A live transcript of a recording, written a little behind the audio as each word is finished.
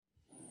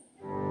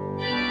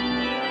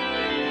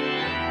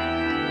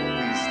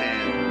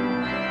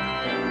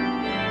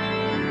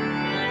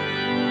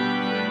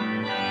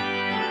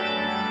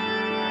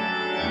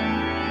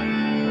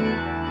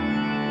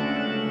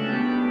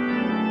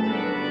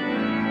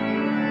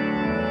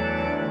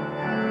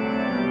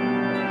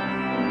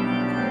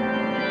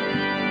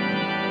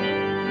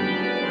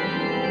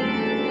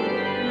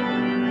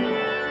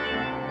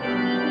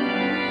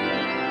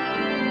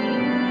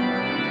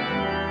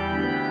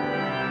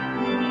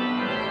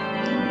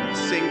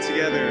sing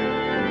together.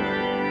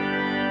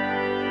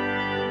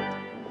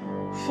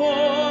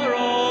 For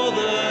all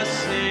the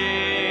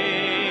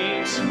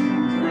saints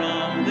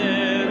from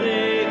their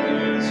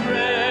labors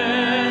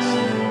rest,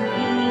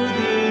 who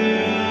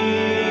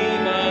thee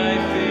by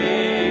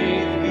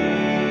faith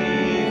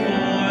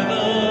before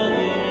the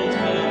world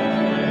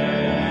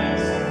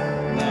confess,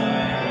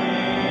 thy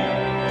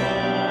name,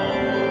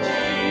 O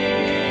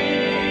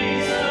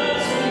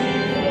Jesus, we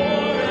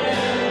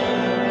forever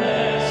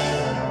bless.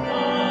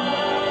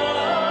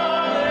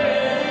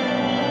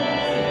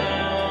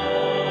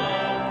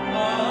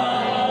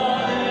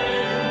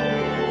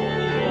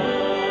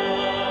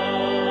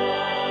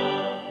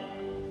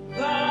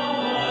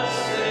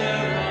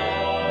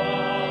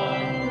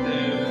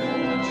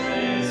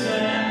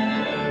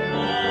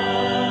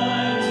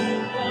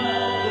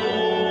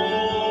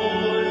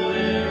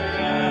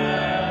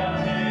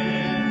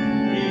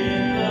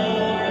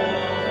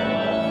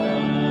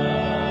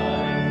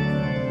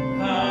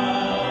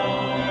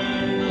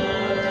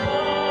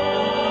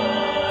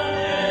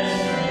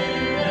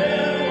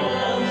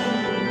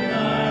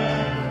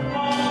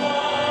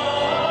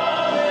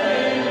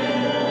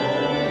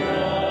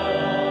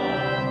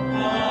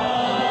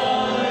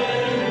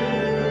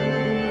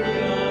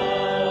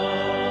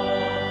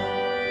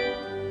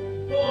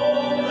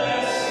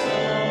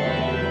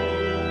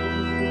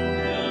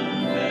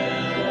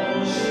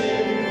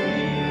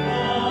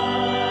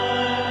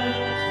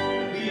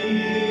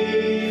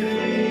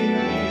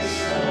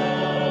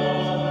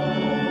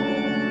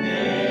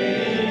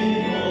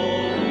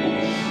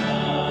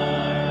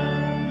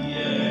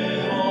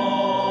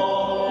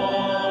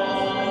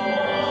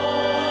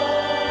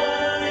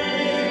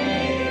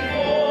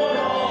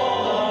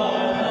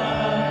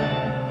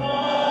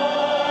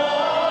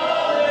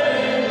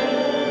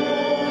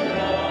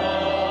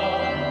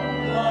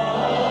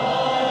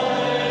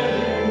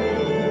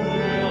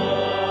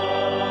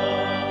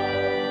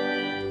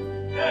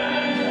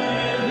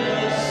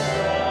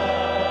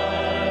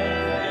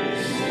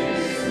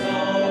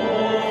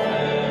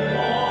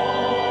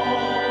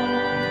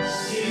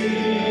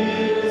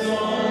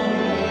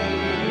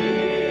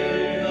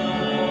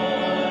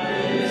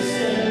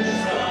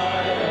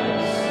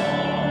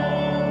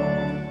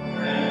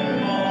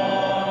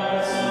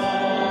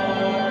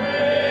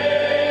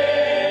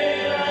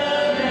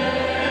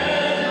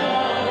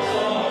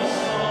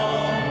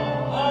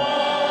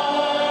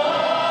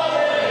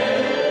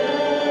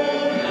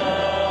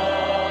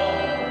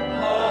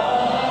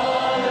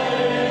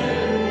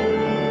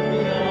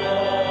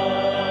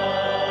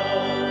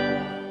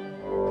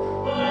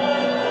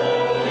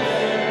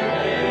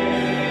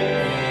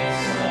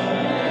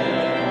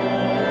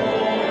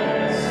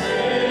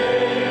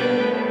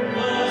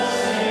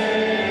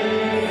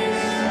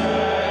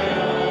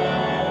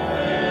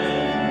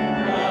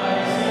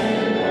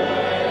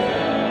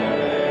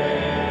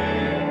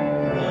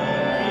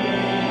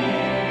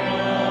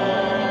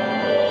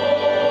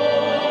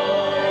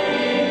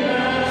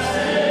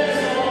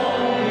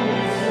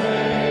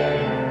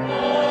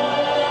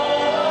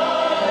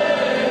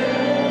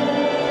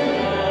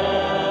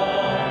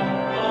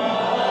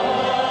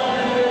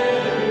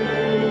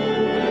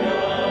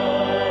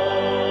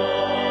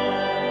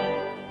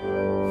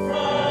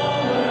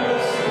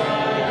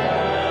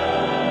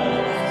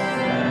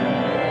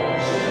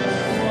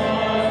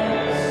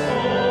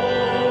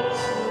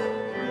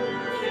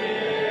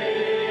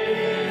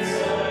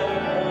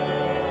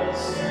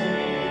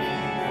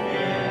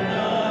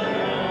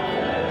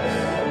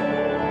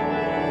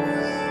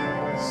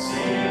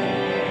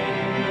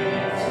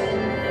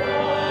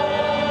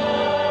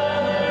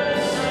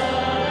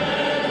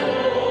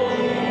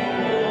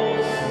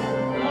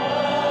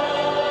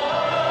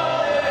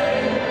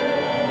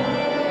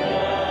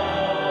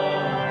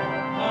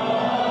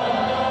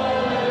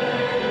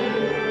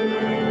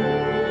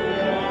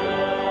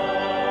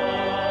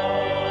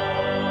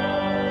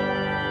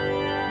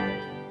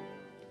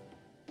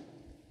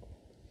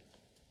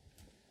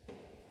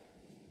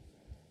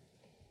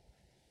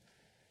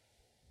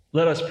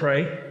 Let us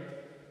pray.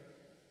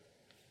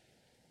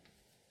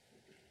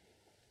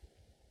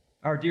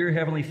 Our dear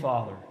Heavenly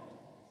Father,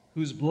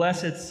 whose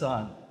blessed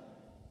Son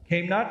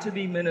came not to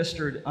be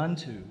ministered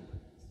unto,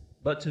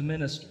 but to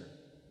minister,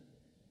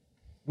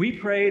 we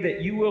pray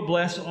that you will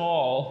bless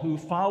all who,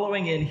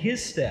 following in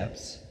his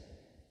steps,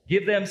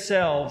 give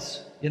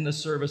themselves in the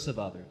service of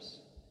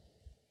others,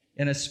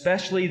 and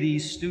especially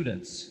these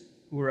students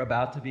who are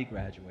about to be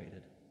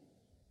graduated.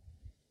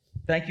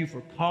 Thank you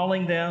for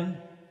calling them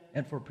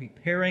and for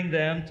preparing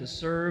them to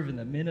serve in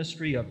the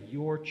ministry of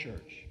your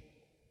church.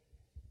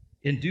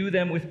 Endue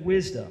them with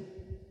wisdom,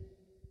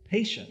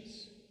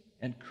 patience,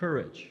 and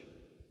courage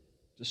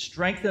to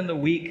strengthen the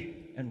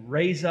weak and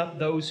raise up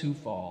those who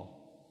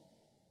fall,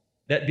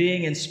 that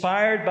being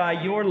inspired by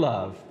your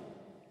love,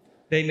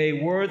 they may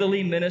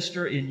worthily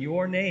minister in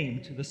your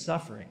name to the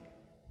suffering,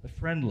 the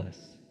friendless,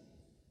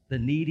 the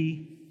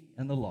needy,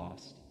 and the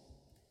lost.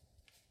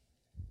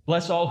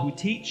 Bless all who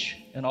teach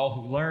and all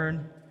who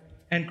learn,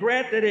 and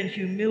grant that in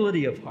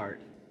humility of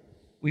heart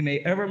we may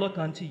ever look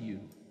unto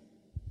you,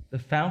 the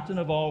fountain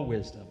of all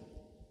wisdom,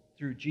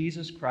 through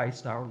Jesus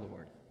Christ our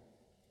Lord.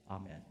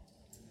 Amen.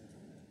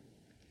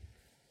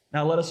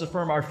 Now let us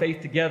affirm our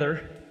faith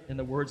together in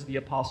the words of the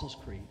Apostles'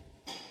 Creed.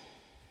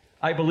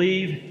 I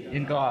believe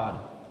in God,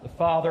 the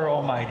Father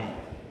Almighty,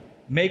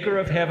 maker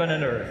of heaven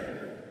and earth,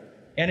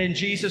 and in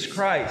Jesus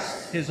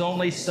Christ, his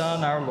only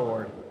Son, our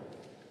Lord,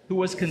 who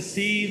was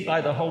conceived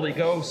by the Holy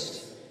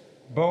Ghost,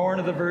 born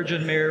of the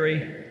Virgin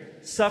Mary,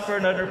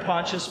 suffered under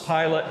Pontius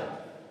Pilate,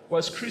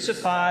 was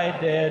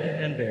crucified,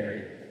 dead, and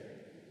buried.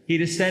 He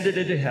descended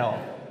into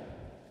hell.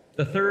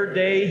 The third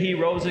day he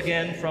rose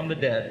again from the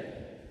dead.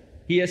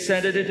 He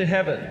ascended into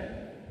heaven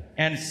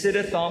and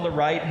sitteth on the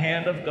right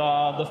hand of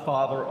God the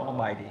Father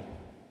Almighty.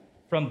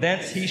 From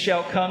thence he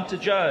shall come to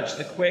judge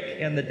the quick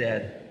and the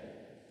dead.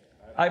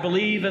 I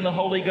believe in the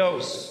Holy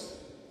Ghost,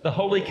 the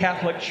Holy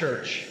Catholic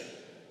Church,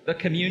 the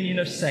communion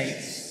of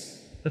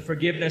saints, the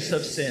forgiveness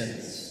of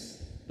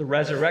sins, the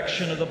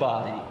resurrection of the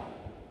body,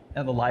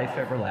 and the life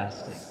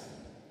everlasting.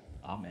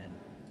 Amen.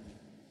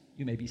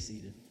 You may be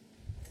seated.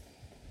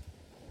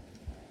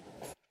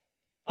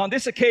 On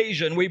this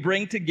occasion, we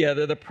bring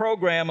together the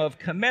program of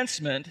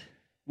commencement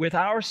with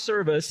our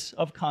service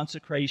of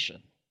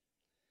consecration.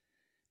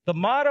 The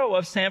motto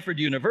of Samford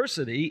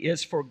University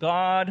is "For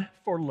God,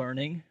 for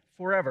learning,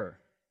 forever."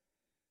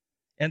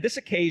 And this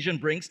occasion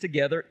brings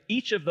together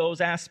each of those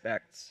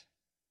aspects.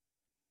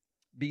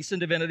 Beeson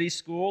Divinity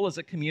School is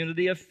a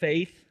community of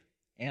faith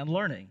and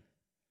learning.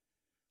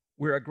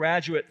 We're a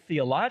graduate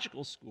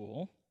theological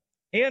school,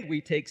 and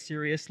we take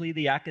seriously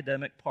the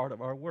academic part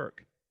of our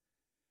work.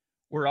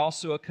 We're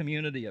also a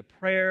community of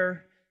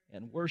prayer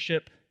and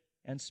worship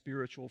and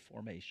spiritual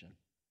formation.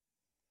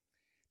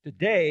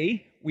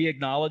 Today, we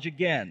acknowledge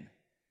again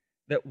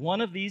that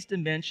one of these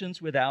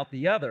dimensions without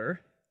the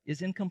other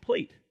is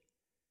incomplete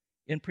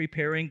in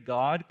preparing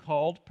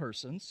God-called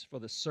persons for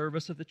the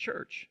service of the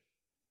church.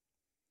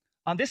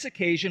 On this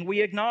occasion,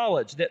 we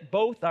acknowledge that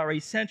both are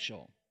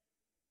essential,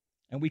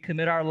 and we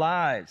commit our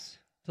lives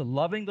to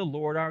loving the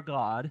Lord our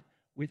God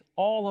with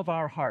all of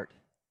our heart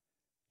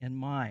and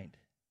mind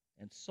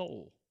and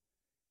soul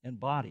and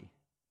body,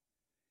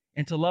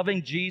 and to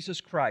loving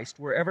Jesus Christ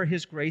wherever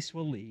his grace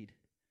will lead,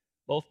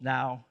 both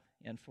now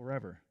and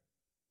forever.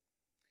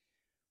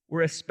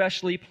 We're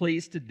especially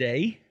pleased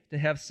today to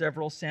have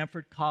several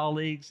Samford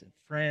colleagues and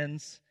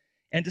friends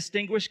and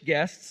distinguished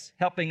guests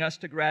helping us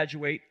to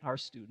graduate our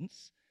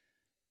students.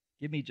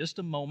 Give me just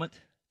a moment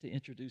to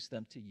introduce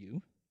them to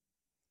you.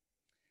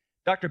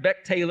 Dr.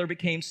 Beck Taylor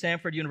became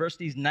Samford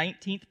University's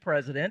 19th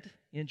president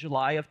in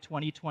July of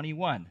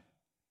 2021.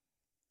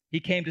 He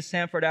came to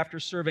Samford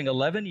after serving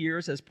 11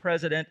 years as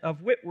president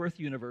of Whitworth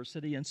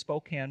University in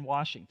Spokane,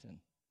 Washington.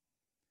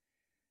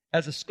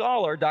 As a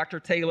scholar, Dr.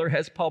 Taylor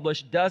has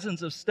published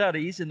dozens of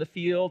studies in the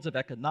fields of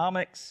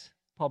economics,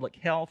 public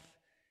health,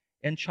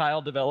 and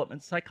child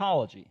development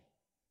psychology.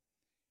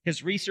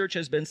 His research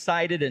has been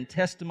cited in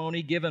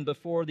testimony given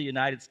before the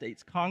United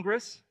States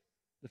Congress,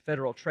 the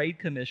Federal Trade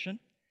Commission,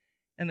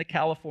 and the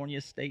California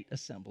State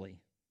Assembly.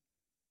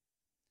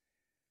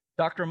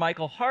 Dr.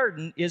 Michael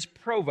Hardin is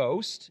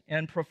provost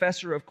and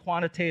professor of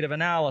quantitative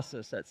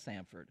analysis at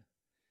Samford.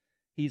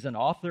 He's an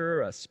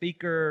author, a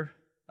speaker,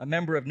 a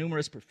member of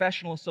numerous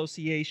professional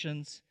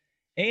associations,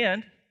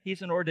 and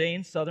he's an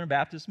ordained Southern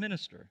Baptist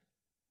minister.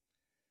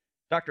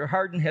 Dr.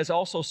 Hardin has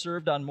also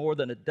served on more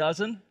than a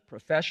dozen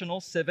professional,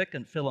 civic,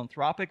 and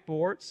philanthropic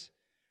boards,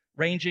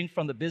 ranging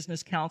from the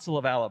Business Council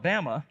of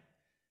Alabama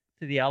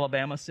to the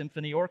Alabama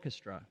Symphony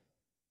Orchestra.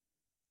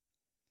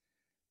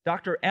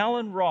 Dr.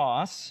 Alan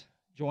Ross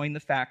joined the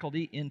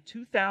faculty in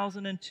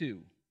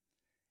 2002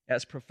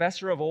 as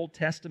professor of Old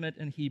Testament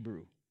and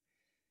Hebrew.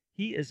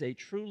 He is a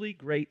truly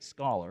great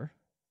scholar,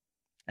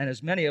 and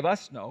as many of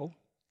us know,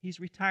 he's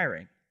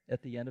retiring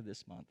at the end of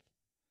this month.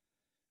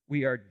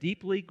 We are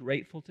deeply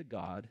grateful to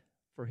God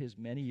for his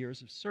many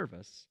years of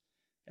service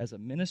as a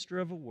minister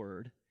of a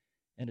word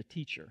and a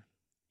teacher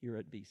here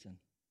at Beeson.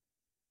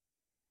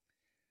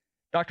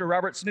 Dr.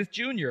 Robert Smith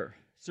Jr.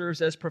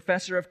 serves as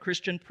professor of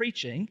Christian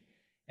preaching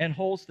and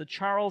holds the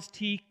Charles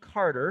T.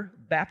 Carter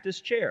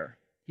Baptist Chair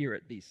here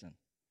at Beeson.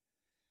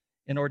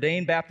 An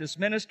ordained Baptist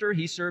minister,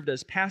 he served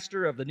as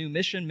pastor of the New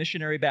Mission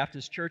Missionary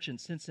Baptist Church in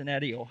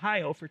Cincinnati,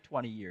 Ohio for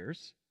 20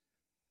 years.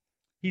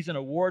 He's an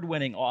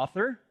award-winning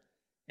author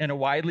and a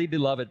widely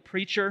beloved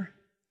preacher,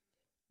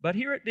 but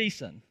here at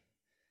Beeson,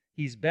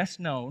 he's best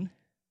known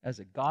as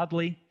a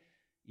godly,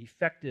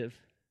 effective,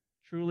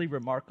 truly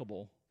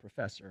remarkable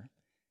professor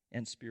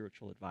and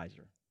spiritual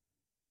advisor.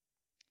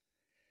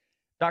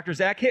 Dr.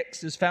 Zach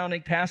Hicks is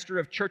founding pastor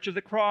of Church of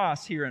the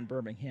Cross here in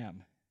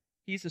Birmingham.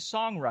 He's a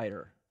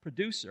songwriter,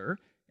 producer,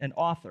 and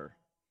author.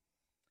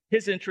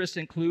 His interests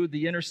include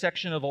the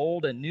intersection of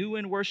old and new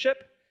in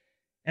worship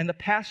and the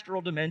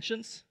pastoral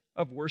dimensions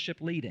of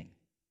worship leading.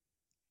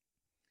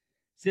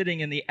 Sitting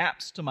in the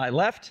apse to my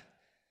left,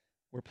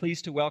 we're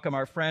pleased to welcome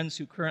our friends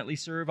who currently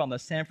serve on the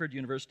Samford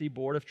University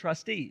Board of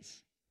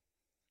Trustees,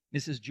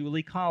 Mrs.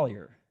 Julie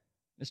Collier,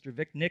 Mr.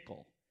 Vic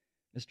Nickel,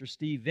 Mr.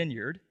 Steve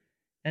Vineyard,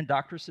 and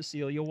Dr.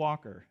 Cecilia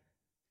Walker.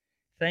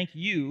 Thank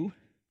you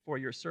for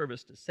your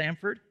service to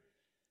Samford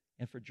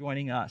and for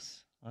joining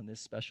us on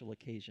this special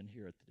occasion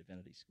here at the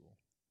Divinity School.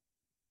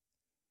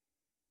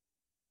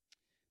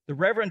 The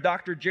Reverend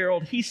Dr.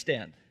 Gerald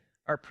Hiestand,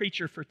 our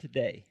preacher for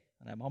today,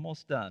 and I'm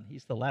almost done.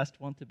 He's the last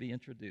one to be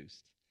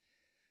introduced.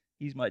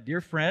 He's my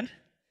dear friend.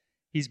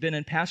 He's been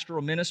in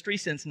pastoral ministry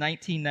since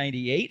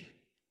 1998.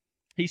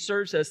 He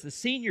serves as the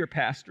senior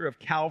pastor of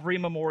Calvary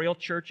Memorial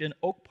Church in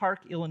Oak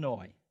Park,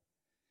 Illinois.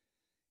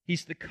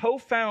 He's the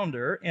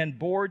co-founder and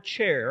board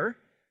chair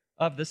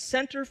of the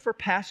Center for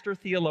Pastor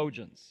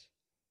Theologians.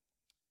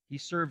 He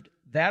served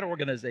that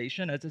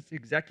organization as its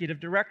executive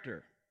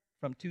director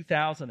from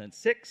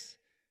 2006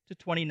 to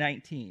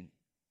 2019.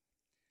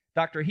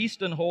 Dr.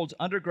 Hiestand holds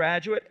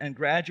undergraduate and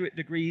graduate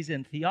degrees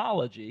in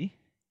theology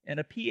and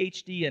a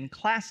PhD in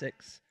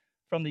classics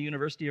from the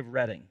University of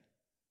Reading.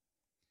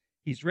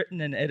 He's written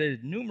and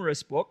edited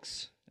numerous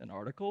books and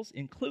articles,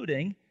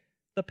 including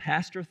The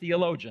Pastor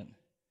Theologian,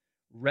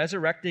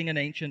 Resurrecting an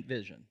Ancient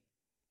Vision.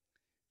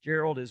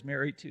 Gerald is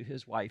married to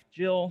his wife,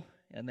 Jill,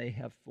 and they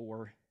have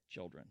 4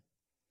 children.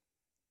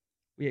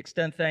 We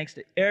extend thanks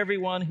to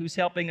everyone who's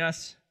helping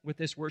us with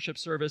this worship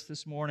service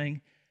this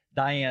morning.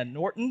 Diane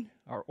Norton,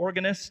 our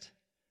organist,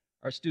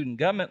 our student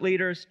government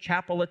leaders,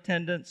 chapel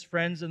attendants,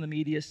 friends in the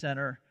media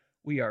center.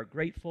 We are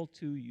grateful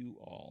to you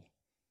all.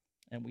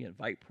 And we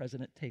invite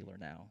President Taylor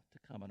now to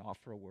come and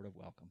offer a word of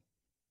welcome.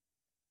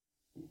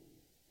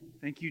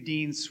 Thank you,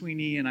 Dean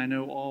Sweeney, and I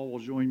know all will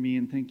join me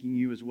in thanking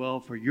you as well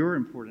for your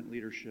important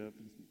leadership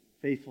and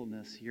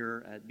faithfulness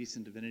here at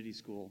Hiestand Divinity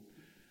School.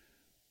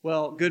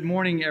 Well, good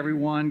morning,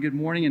 everyone. Good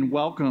morning and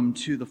welcome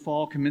to the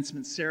fall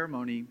commencement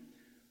ceremony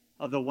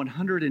of the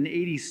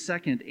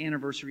 182nd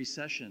anniversary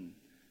session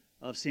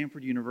of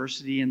Samford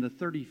University and the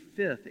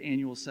 35th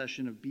annual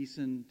session of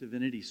Hiestand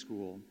Divinity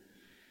School.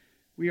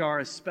 We are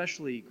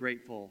especially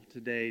grateful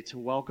today to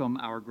welcome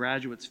our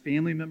graduates'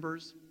 family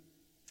members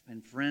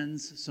and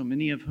friends, so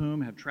many of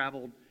whom have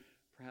traveled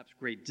perhaps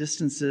great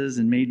distances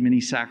and made many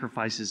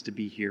sacrifices to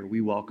be here. We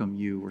welcome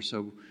you. We're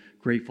so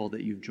grateful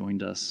that you've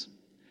joined us.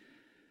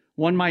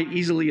 One might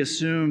easily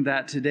assume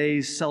that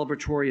today's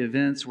celebratory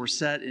events were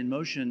set in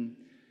motion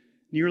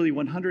nearly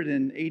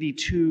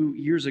 182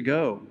 years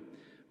ago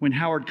when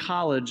Howard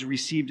College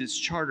received its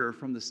charter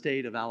from the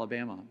state of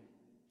Alabama.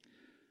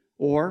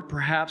 Or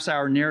perhaps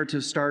our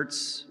narrative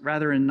starts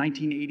rather in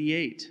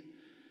 1988,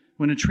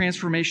 when a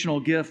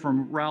transformational gift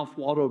from Ralph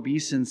Waldo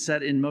Beeson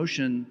set in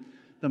motion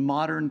the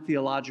modern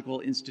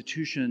theological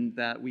institution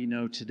that we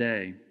know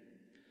today.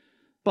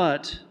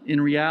 But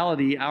in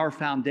reality, our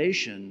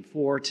foundation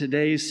for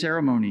today's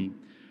ceremony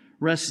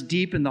rests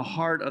deep in the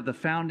heart of the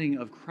founding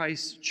of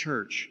Christ's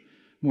church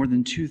more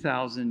than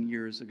 2,000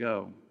 years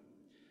ago.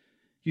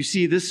 You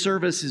see, this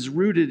service is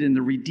rooted in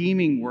the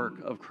redeeming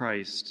work of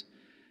Christ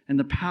and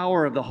the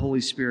power of the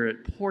Holy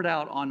Spirit poured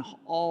out on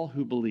all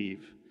who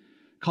believe,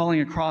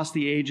 calling across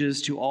the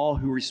ages to all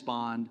who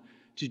respond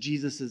to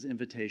Jesus'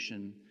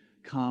 invitation,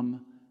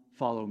 "Come,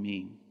 follow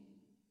me."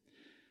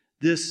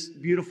 This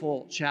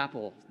beautiful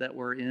chapel that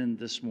we're in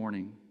this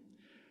morning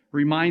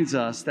reminds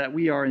us that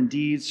we are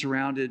indeed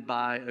surrounded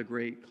by a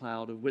great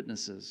cloud of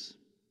witnesses.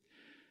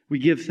 We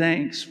give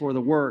thanks for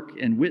the work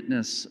and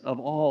witness of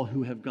all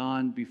who have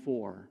gone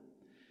before,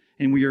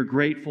 and we are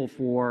grateful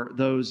for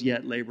those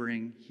yet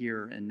laboring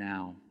here and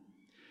now.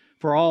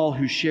 For all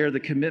who share the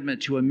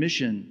commitment to a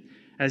mission,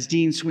 as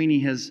Dean Sweeney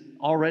has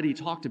already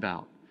talked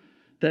about,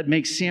 that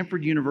makes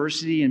Samford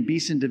University and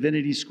Hiestand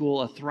Divinity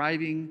School a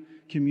thriving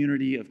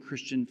community of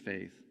Christian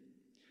faith.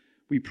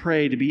 We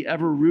pray to be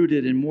ever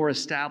rooted and more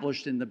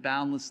established in the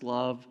boundless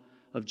love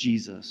of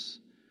Jesus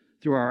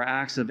through our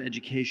acts of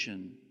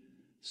education,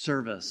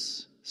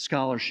 service,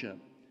 scholarship,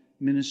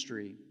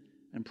 ministry,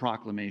 and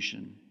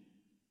proclamation.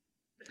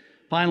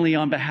 Finally,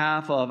 on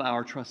behalf of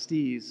our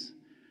trustees,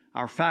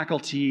 our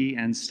faculty,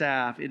 and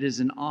staff, it is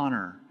an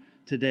honor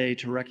today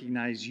to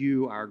recognize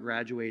you, our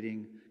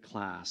graduating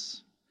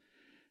class.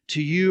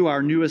 To you,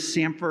 our newest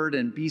Samford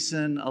and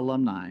Beeson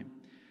alumni,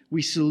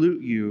 we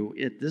salute you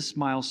at this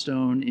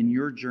milestone in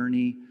your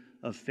journey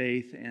of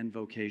faith and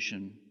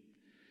vocation.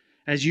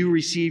 As you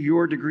receive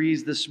your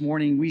degrees this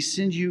morning, we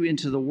send you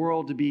into the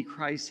world to be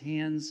Christ's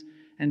hands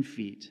and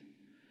feet,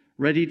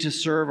 ready to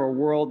serve a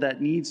world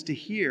that needs to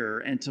hear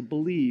and to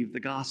believe the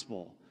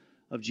gospel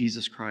of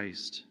Jesus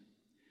Christ.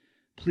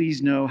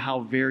 Please know how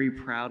very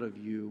proud of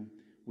you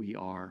we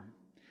are.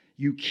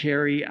 You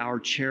carry our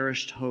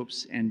cherished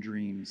hopes and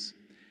dreams,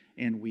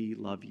 and we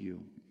love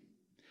you.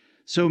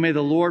 So may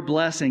the Lord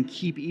bless and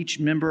keep each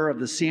member of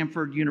the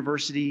Samford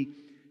University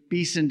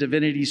Hiestand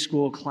Divinity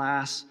School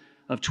class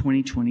of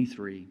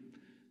 2023.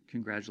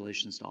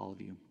 Congratulations to all of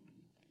you.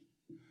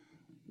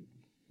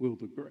 Will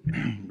the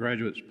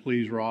graduates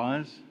please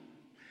rise?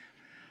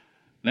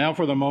 Now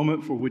for the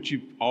moment for which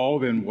you've all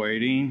been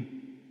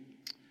waiting.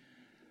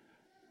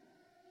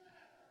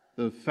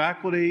 The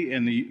faculty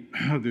and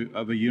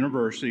of the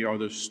university are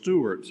the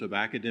stewards of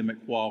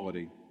academic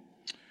quality,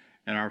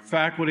 and our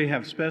faculty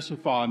have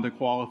specified the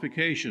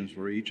qualifications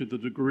for each of the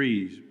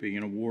degrees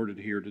being awarded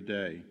here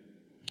today.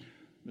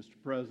 Mr.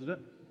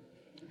 President,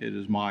 it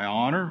is my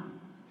honor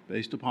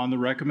based upon the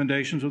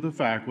recommendations of the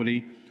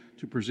faculty,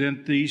 to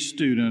present these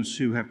students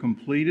who have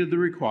completed the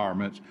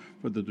requirements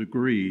for the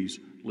degrees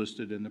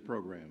listed in the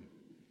program.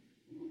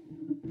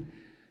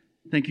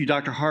 Thank you,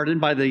 Dr. Hardin.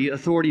 By the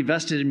authority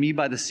vested in me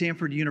by the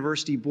Samford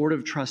University Board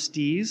of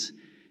Trustees,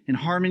 in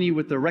harmony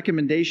with the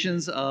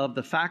recommendations of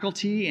the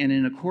faculty and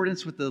in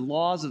accordance with the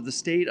laws of the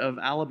state of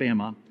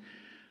Alabama,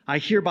 I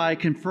hereby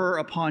confer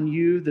upon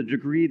you the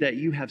degree that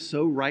you have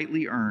so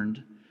rightly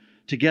earned,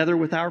 together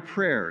with our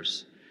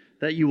prayers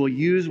that you will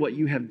use what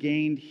you have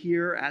gained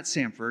here at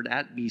Samford,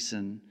 at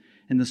Beeson,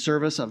 in the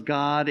service of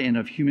God and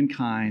of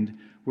humankind,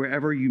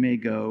 wherever you may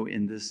go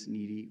in this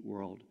needy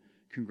world.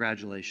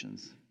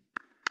 Congratulations.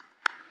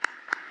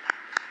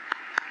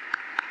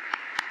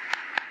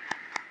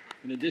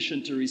 In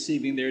addition to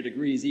receiving their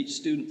degrees, each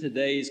student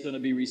today is going to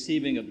be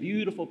receiving a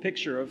beautiful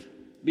picture of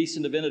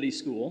Beeson Divinity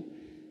School.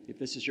 If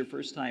this is your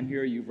first time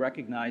here, you've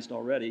recognized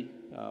already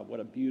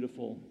what a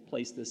beautiful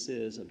place this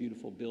is, a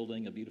beautiful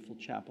building, a beautiful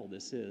chapel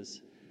this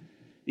is.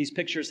 These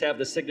pictures have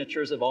the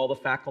signatures of all the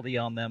faculty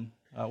on them.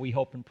 We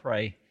hope and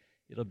pray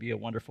it'll be a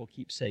wonderful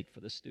keepsake for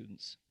the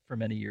students for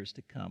many years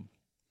to come.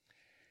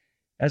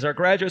 As our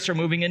graduates are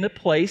moving into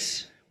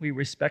place, we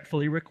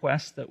respectfully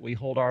request that we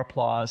hold our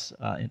applause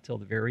until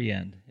the very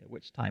end, at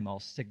which time I'll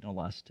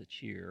signal us to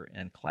cheer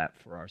and clap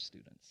for our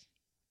students.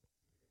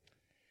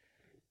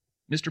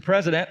 Mr.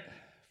 President,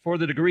 for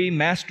the degree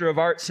Master of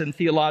Arts in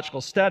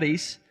Theological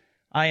Studies,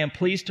 I am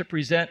pleased to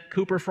present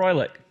Cooper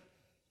Froelich.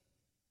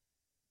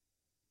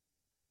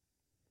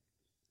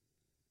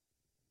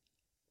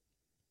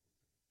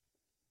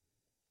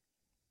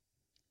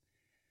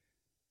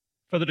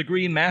 For the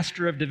degree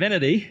Master of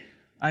Divinity,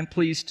 I'm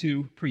pleased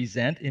to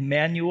present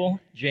Emmanuel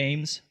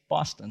James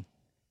Boston.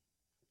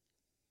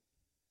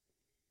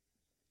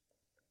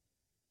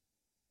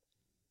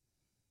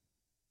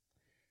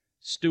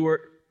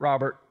 Stuart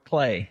Robert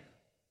Clay.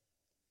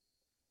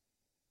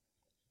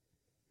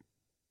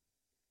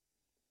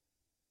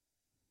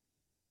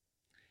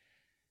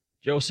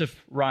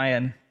 Joseph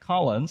Ryan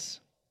Collins,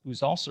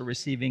 who's also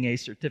receiving a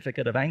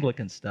Certificate of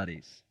Anglican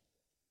Studies.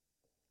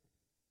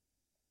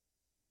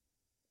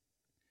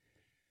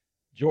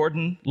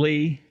 Jordan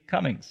Lee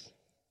Cummings.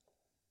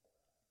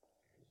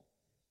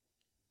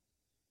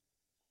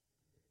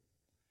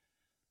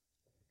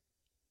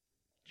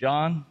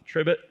 John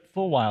Tribbett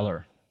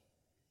Fulweiler.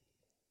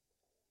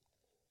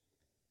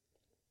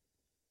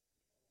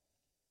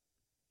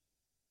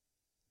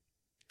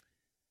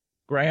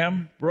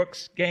 Graham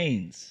Brooks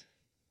Gaines.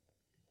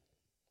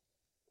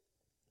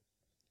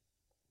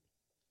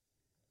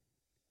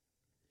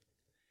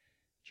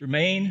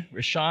 Jermaine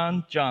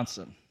Rashawn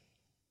Johnson.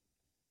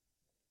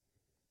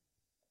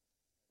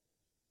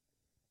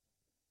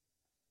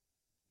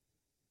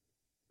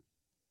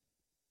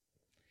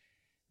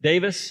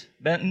 Davis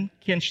Benton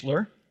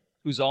Kinchler,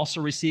 who's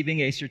also receiving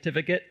a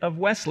Certificate of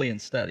Wesleyan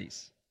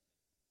Studies.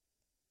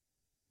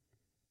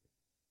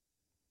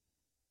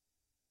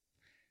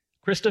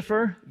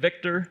 Christopher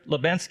Victor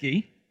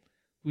Lebensky,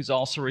 who's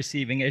also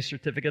receiving a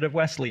Certificate of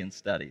Wesleyan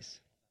Studies.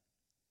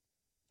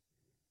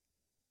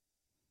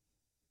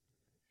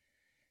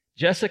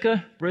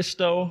 Jessica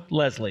Bristow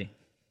Leslie.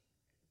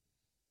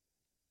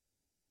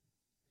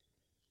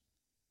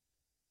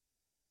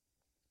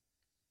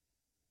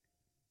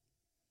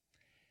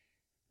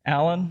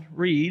 Alan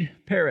Reed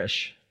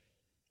Parrish.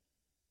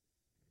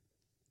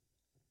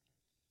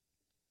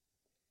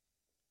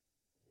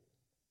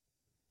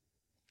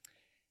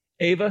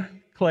 Ava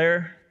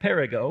Claire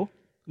Perigo,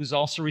 who's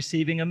also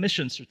receiving a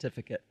mission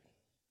certificate.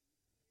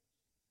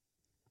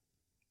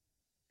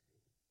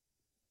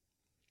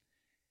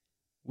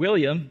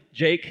 William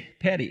Jake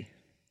Petty.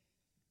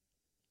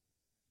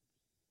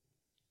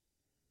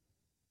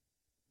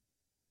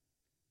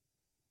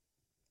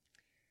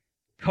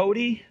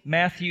 Cody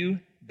Matthew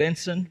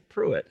Benson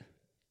Pruitt,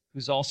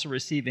 who's also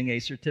receiving a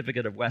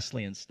Certificate of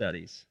Wesleyan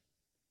Studies.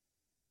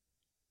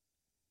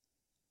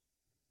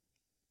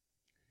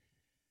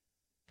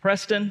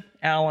 Preston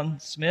Allen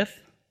Smith.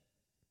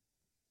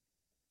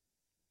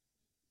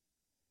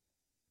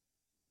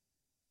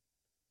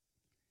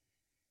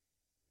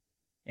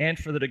 And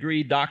for the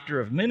degree Doctor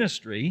of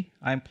Ministry,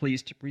 I'm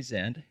pleased to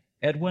present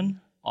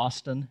Edwin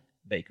Austin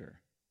Baker.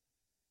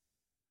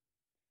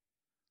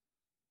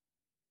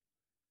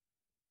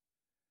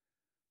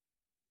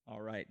 All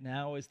right,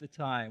 now is the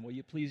time. Will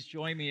you please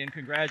join me in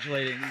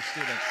congratulating these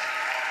students?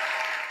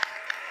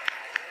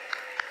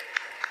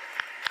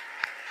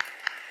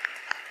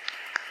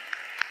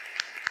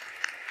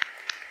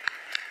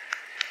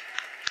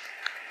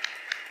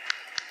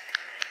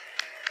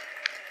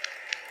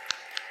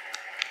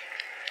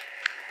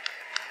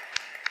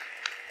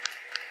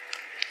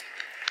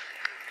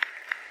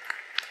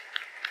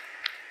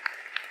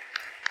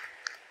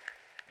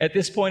 At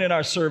this point in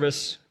our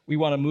service, we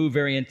want to move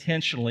very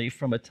intentionally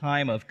from a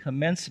time of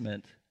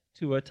commencement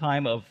to a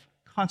time of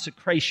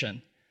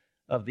consecration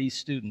of these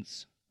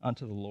students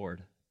unto the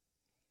Lord.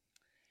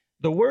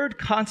 The word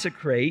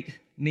consecrate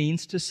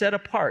means to set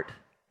apart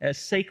as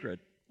sacred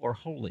or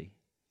holy,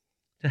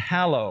 to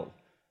hallow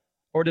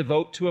or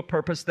devote to a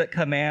purpose that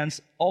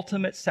commands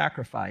ultimate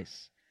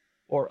sacrifice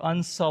or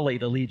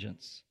unsullied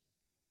allegiance.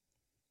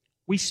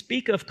 We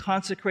speak of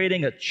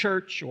consecrating a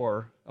church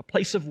or a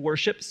place of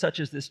worship such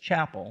as this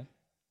chapel,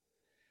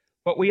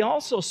 but we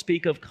also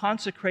speak of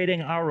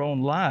consecrating our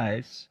own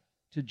lives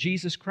to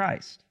Jesus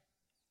Christ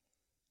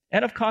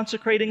and of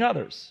consecrating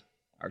others,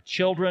 our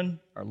children,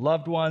 our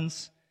loved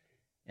ones,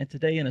 and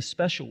today in a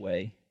special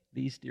way,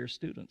 these dear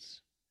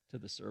students, to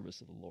the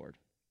service of the Lord.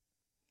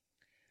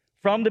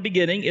 From the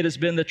beginning, it has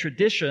been the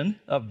tradition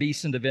of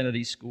Hiestand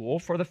Divinity School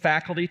for the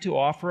faculty to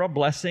offer a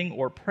blessing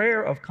or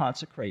prayer of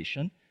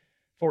consecration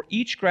for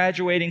each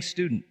graduating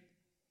student.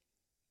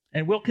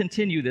 And we'll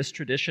continue this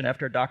tradition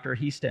after Dr.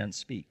 Hiestand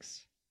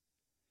speaks.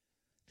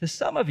 To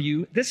some of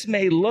you, this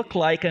may look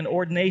like an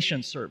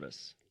ordination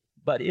service,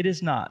 but it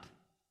is not.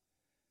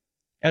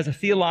 As a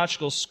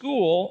theological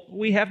school,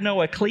 we have no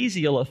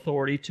ecclesial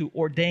authority to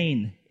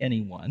ordain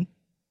anyone.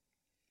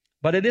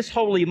 But at this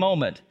holy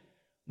moment,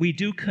 we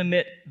do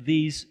commit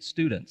these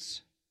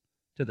students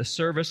to the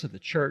service of the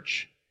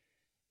church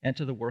and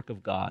to the work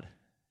of God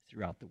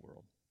throughout the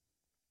world.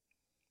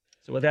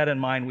 So with that in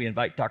mind, we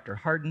invite Dr.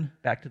 Harden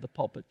back to the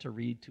pulpit to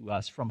read to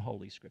us from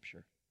Holy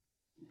Scripture.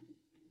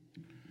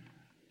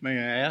 May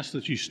I ask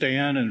that you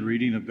stand in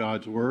reading of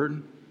God's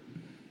Word?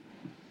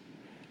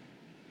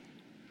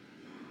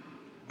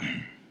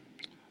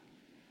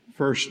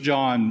 1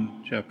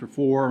 John chapter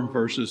 4,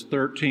 verses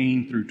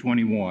 13 through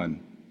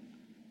 21.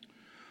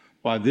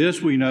 By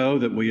this we know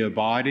that we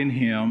abide in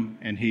him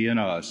and he in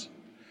us,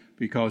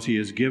 because he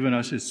has given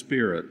us his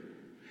Spirit.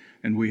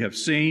 And we have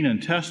seen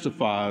and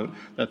testified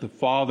that the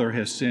Father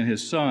has sent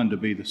his Son to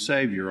be the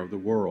Savior of the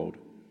world.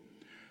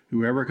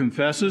 Whoever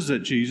confesses that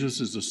Jesus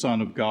is the Son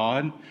of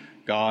God,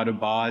 God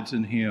abides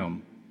in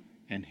him,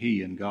 and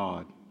he in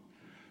God.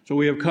 So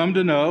we have come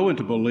to know and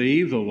to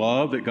believe the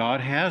love that God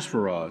has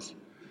for us.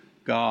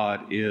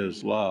 God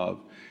is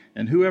love.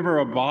 And whoever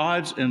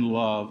abides in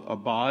love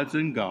abides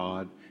in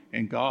God,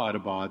 and God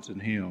abides in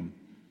him.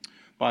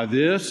 By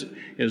this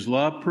is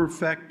love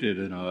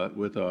perfected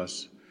with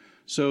us,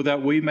 so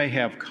that we may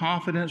have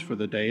confidence for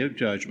the day of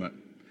judgment,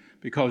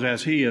 because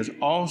as he is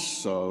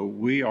also,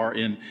 we are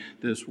in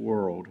this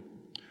world.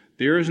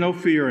 There is no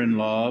fear in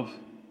love,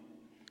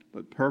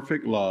 but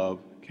perfect love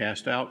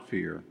casts out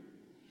fear.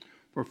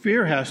 For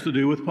fear has to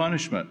do with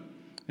punishment,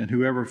 and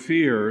whoever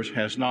fears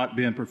has not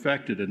been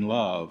perfected in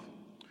love.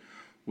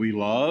 We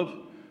love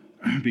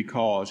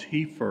because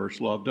he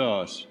first loved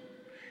us.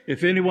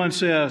 If anyone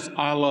says,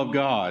 I love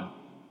God,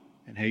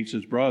 and hates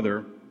his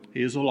brother,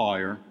 he is a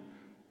liar.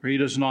 For he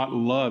does not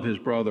love his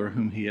brother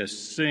whom he has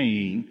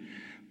seen,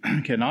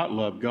 cannot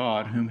love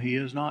God whom he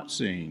has not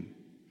seen.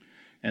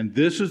 And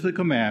this is the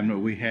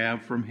commandment we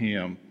have from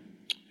him.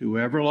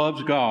 Whoever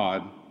loves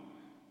God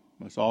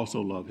must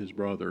also love his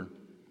brother.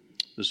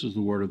 This is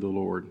the word of the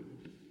Lord.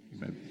 You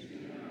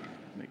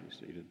may be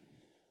seated.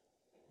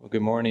 Well,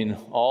 good morning,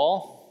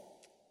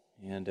 all,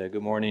 and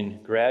good morning,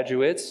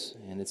 graduates.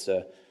 And it's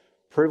a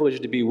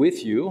privilege to be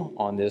with you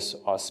on this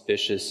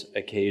auspicious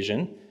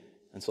occasion.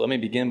 And so let me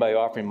begin by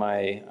offering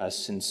my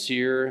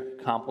sincere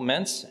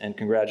compliments and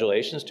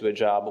congratulations to a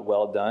job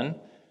well done.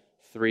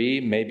 3,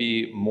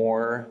 maybe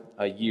more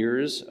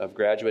years of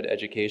graduate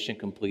education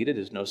completed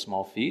is no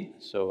small feat,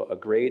 so a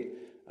great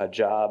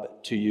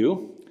job to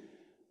you.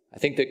 I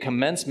think that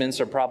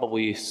commencements are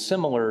probably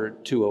similar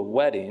to a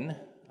wedding.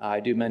 I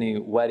do many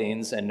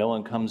weddings, and no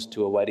one comes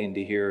to a wedding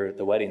to hear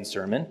the wedding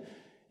sermon.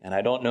 And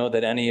I don't know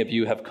that any of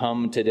you have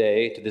come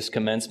today to this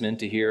commencement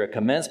to hear a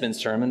commencement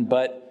sermon,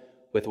 but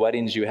with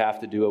weddings you have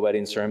to do a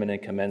wedding sermon,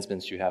 and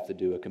commencements you have to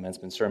do a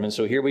commencement sermon.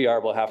 So here we are,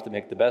 we'll have to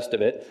make the best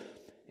of it.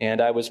 And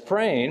I was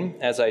praying,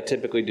 as I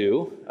typically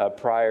do,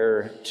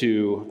 prior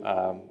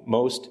to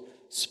most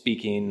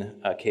speaking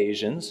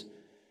occasions,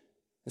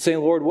 and saying,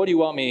 Lord, what do you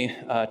want me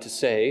to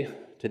say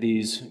to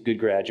these good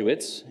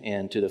graduates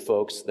and to the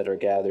folks that are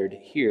gathered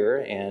here?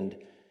 And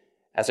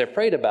as I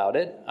prayed about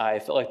it, I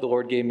felt like the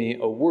Lord gave me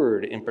a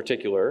word in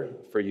particular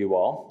for you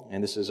all.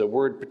 And this is a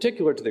word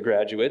particular to the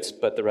graduates,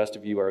 but the rest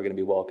of you are going to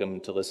be welcome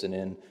to listen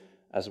in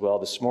as well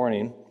this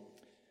morning.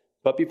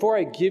 But before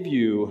I give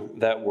you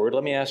that word,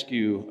 let me ask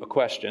you a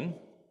question.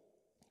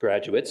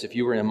 Graduates, if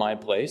you were in my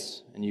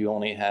place and you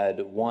only had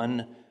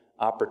one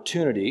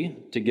opportunity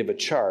to give a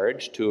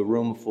charge to a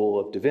room full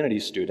of divinity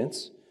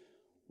students,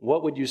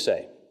 what would you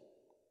say?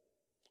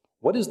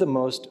 What is the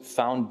most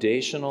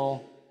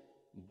foundational,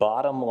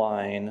 bottom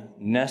line,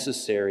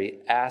 necessary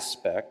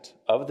aspect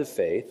of the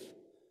faith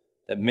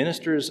that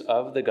ministers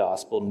of the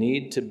gospel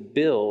need to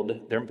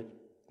build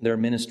their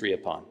ministry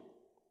upon?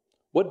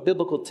 What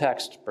biblical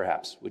text,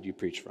 perhaps, would you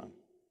preach from?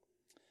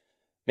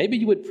 Maybe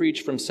you would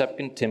preach from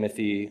 2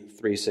 Timothy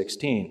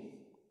 3:16.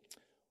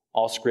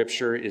 All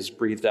Scripture is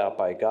breathed out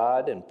by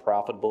God and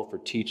profitable for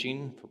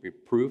teaching, for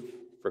reproof,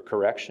 for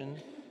correction,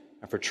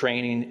 and for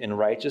training in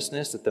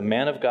righteousness, that the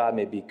man of God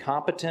may be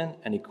competent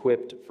and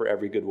equipped for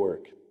every good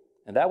work.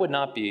 And that would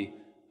not be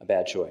a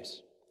bad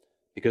choice,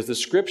 because the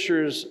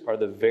Scriptures are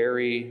the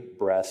very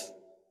breath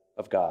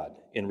of God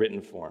in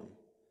written form.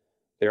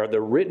 They are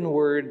the written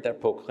word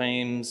that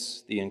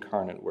proclaims the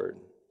incarnate word.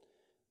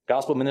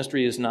 Gospel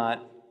ministry is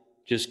not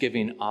just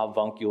giving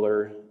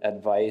avuncular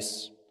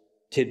advice,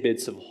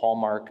 tidbits of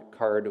Hallmark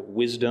card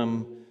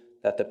wisdom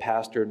that the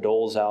pastor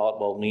doles out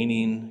while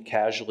leaning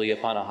casually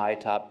upon a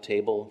high-top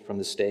table from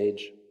the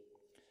stage.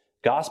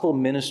 Gospel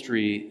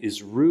ministry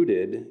is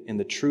rooted in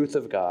the truth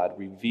of God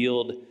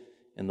revealed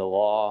in the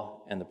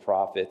law and the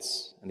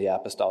prophets and the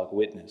apostolic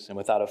witness. And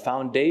without a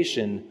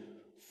foundation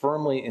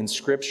firmly in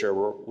Scripture,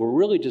 we're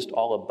really just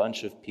all a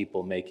bunch of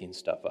people making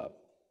stuff up.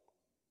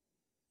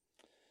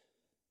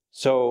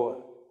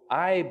 So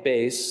I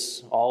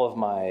base all of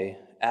my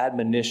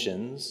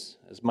admonitions,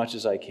 as much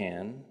as I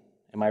can,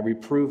 and my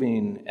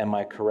reproving and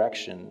my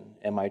correction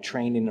and my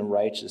training in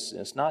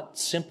righteousness, not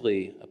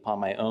simply upon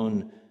my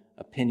own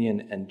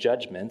opinion and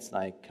judgments, and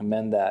I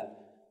commend that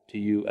to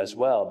you as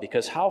well,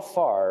 because how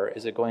far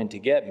is it going to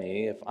get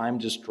me if I'm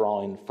just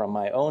drawing from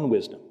my own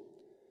wisdom?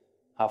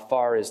 How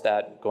far is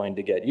that going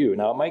to get you?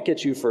 Now, it might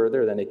get you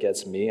further than it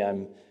gets me.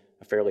 I'm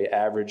a fairly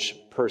average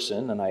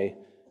person, and I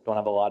don't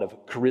have a lot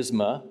of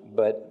charisma,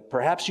 but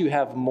perhaps you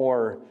have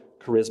more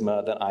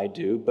charisma than I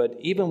do. But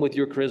even with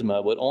your charisma,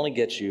 it would only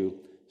get you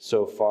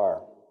so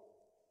far.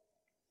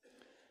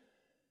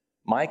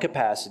 My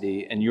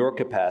capacity and your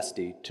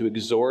capacity to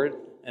exhort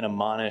and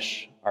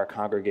admonish our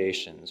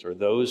congregations, or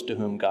those to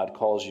whom God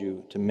calls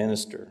you to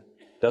minister,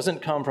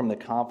 doesn't come from the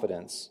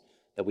confidence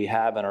that we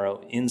have in our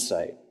own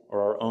insight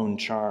or our own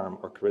charm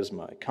or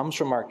charisma. It comes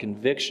from our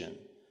conviction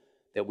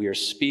that we are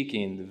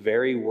speaking the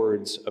very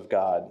words of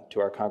God to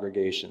our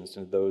congregations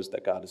and those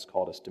that God has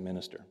called us to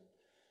minister.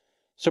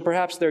 So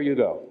perhaps there you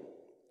go.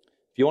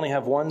 If you only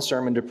have one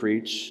sermon to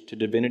preach to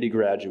divinity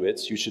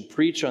graduates, you should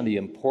preach on the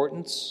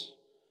importance,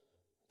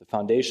 the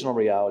foundational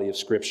reality of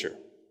Scripture.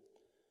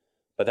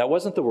 But that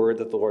wasn't the word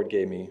that the Lord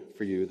gave me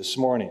for you this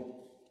morning.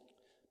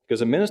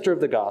 Because a minister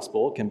of the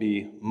gospel can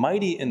be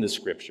mighty in the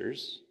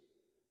Scriptures,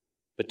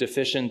 but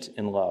deficient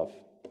in love.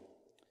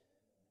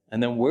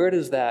 And then where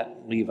does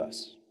that leave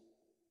us?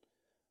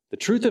 The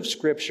truth of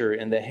Scripture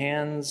in the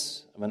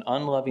hands of an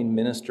unloving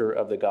minister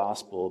of the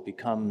gospel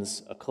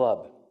becomes a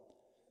club,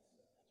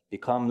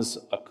 becomes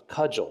a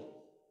cudgel.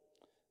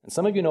 And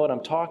some of you know what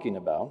I'm talking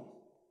about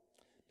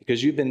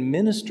because you've been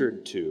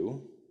ministered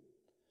to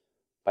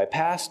by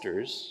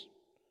pastors.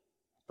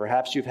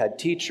 Perhaps you've had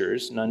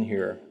teachers, none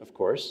here, of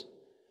course,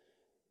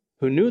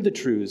 who knew the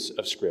truths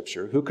of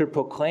Scripture, who could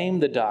proclaim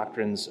the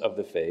doctrines of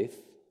the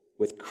faith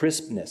with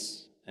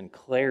crispness and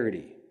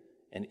clarity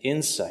and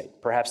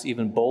insight, perhaps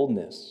even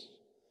boldness,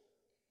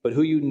 but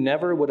who you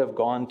never would have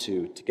gone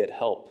to get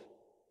help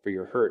for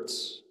your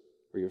hurts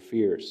or your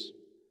fears.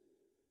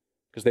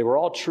 Because they were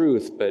all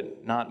truth,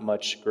 but not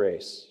much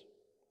grace.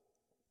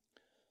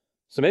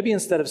 So maybe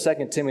instead of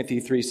 2 Timothy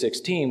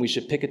 3:16, we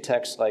should pick a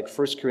text like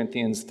 1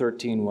 Corinthians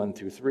 13, 1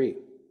 through 3.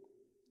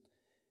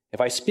 If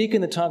I speak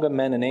in the tongue of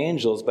men and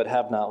angels, but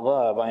have not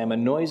love, I am a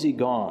noisy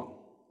gong,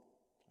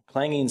 a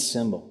clanging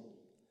cymbal.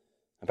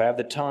 If I have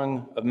the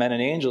tongue of men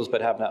and angels,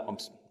 but have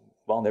not,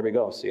 well, there we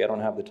go. See, I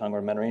don't have the tongue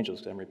of men or angels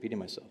because I'm repeating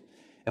myself.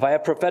 If I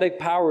have prophetic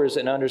powers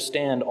and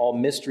understand all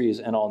mysteries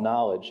and all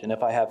knowledge, and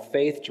if I have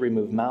faith to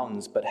remove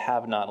mountains, but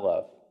have not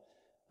love,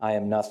 I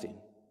am nothing.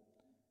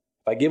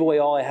 If I give away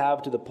all I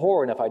have to the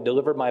poor, and if I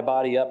deliver my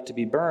body up to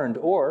be burned,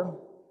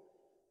 or,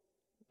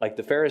 like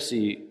the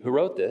Pharisee who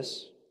wrote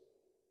this,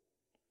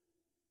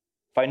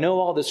 if I know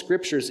all the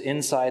Scriptures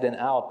inside and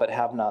out, but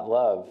have not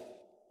love,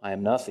 I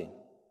am nothing.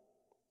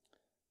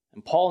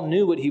 And Paul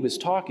knew what he was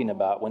talking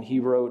about when he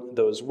wrote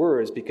those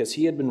words because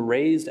he had been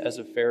raised as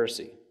a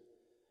Pharisee,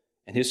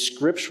 and his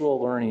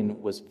scriptural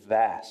learning was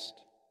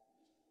vast,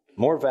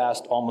 more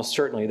vast almost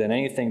certainly than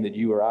anything that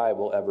you or I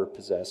will ever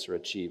possess or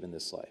achieve in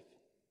this life.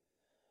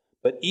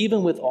 But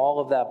even with all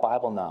of that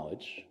Bible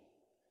knowledge,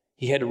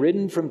 he had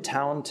ridden from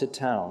town to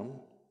town,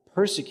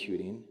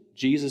 persecuting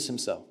Jesus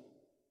himself.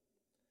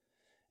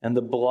 And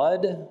the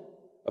blood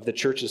of the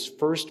church's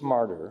first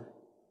martyr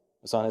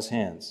was on his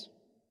hands.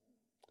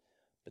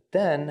 But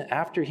then,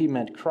 after he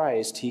met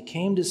Christ, he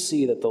came to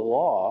see that the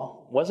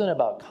law wasn't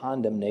about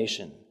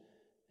condemnation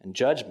and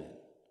judgment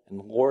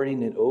and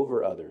lording it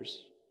over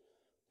others.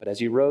 But as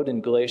he wrote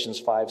in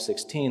Galatians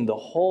 5:16, the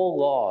whole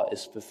law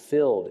is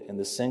fulfilled in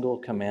the single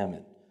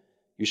commandment.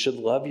 You should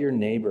love your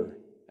neighbor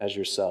as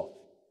yourself.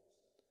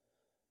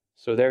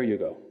 So there you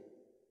go.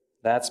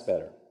 That's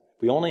better.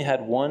 If we only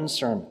had one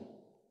sermon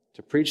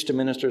to preach to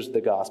ministers of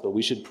the gospel,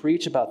 we should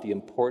preach about the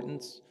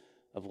importance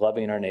of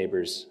loving our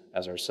neighbors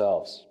as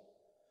ourselves.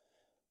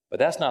 But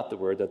that's not the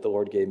word that the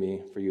Lord gave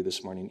me for you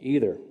this morning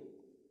either.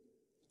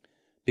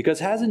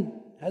 Because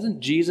hasn't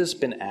Jesus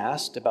been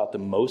asked about the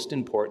most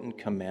important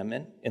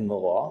commandment in the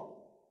law?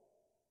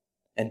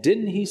 And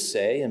didn't he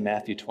say in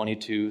Matthew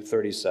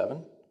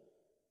 22:37,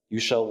 you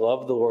shall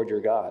love the Lord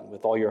your God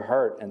with all your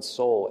heart and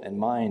soul and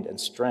mind and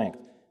strength.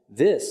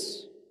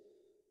 This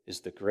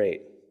is the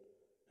great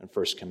and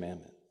first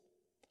commandment.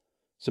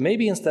 So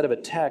maybe instead of a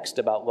text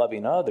about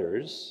loving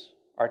others,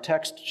 our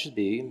text should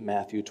be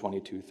Matthew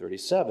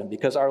 22:37,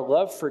 because our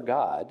love for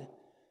God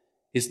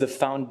is the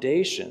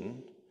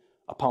foundation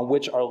upon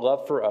which our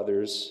love for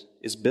others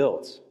is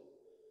built.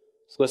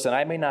 So listen,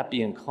 I may not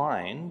be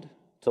inclined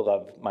to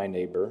love my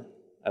neighbor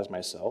as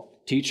myself.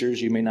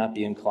 Teachers, you may not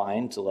be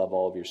inclined to love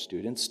all of your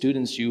students.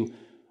 Students, you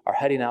are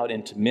heading out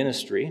into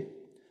ministry,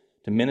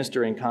 to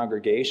minister in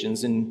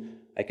congregations, and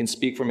I can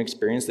speak from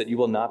experience that you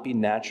will not be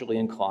naturally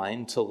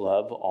inclined to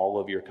love all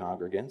of your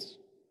congregants.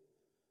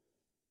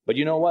 But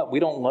you know what? We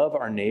don't love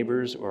our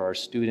neighbors or our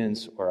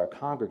students or our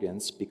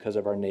congregants because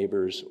of our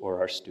neighbors or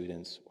our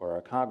students or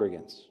our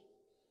congregants.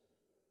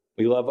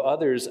 We love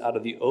others out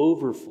of the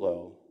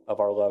overflow of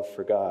our love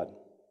for God.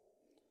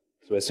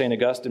 So as St.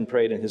 Augustine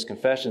prayed in his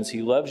Confessions,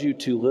 he loves you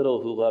too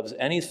little who loves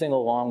anything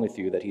along with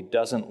you that he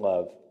doesn't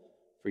love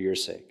for your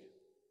sake.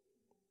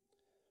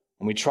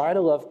 When we try to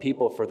love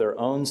people for their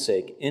own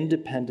sake,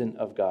 independent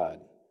of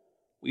God,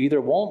 we either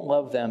won't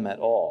love them at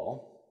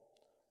all,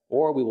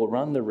 or we will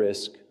run the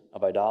risk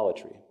of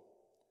idolatry.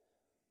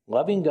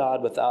 Loving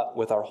God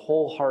with our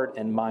whole heart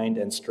and mind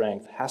and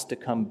strength has to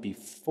come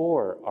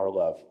before our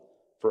love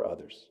for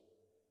others,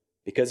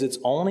 because it's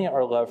only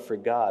our love for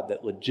God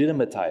that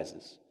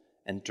legitimatizes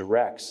and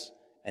directs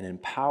and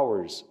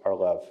empowers our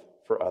love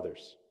for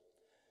others.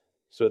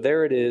 So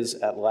there it is,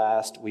 at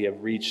last we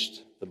have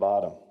reached the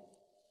bottom.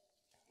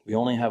 We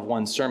only have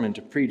one sermon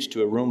to preach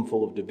to a room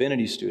full of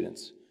divinity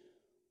students.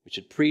 We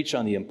should preach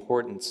on the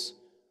importance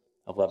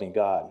of loving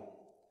God.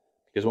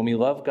 Because when we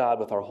love God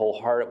with our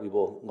whole heart, we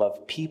will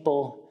love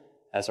people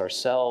as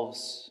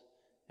ourselves.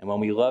 And when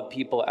we love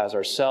people as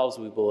ourselves,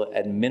 we will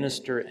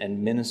administer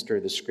and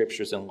minister the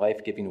scriptures in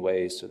life-giving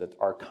ways so that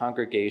our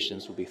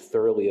congregations will be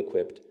thoroughly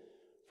equipped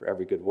for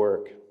every good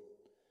work.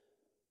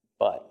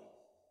 But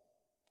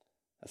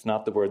that's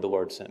not the word the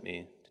Lord sent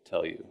me to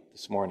tell you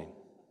this morning.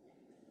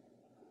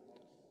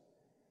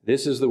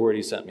 This is the word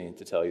he sent me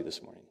to tell you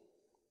this morning.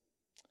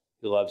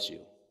 He loves you.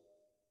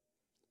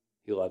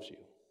 He loves you.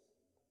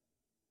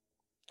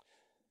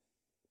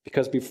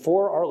 Because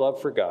before our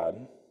love for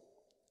God,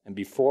 and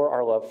before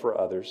our love for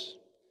others,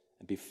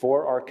 and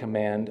before our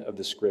command of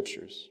the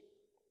scriptures,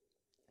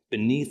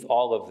 beneath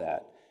all of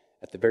that,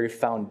 at the very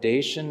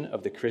foundation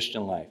of the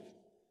Christian life,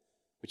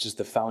 which is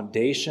the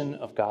foundation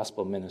of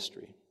gospel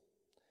ministry,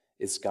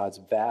 is God's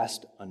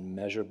vast,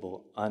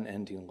 unmeasurable,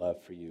 unending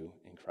love for you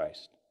in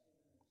Christ.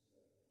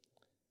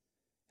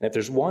 And if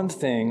there's one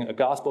thing a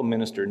gospel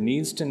minister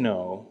needs to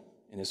know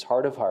in his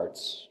heart of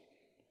hearts,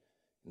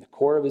 in the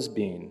core of his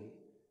being,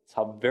 it's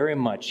how very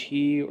much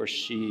he or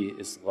she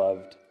is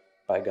loved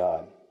by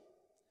God.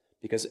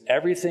 Because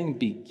everything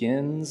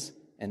begins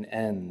and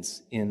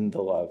ends in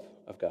the love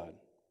of God.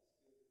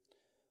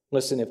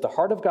 Listen, if the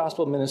heart of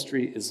gospel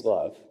ministry is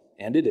love,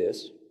 and it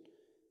is,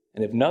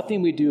 and if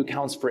nothing we do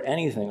counts for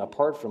anything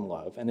apart from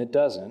love, and it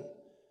doesn't,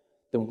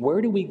 then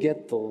where do we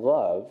get the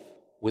love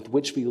with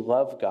which we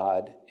love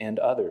God and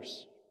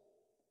others?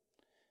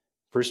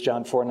 1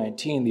 John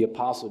 4:19, the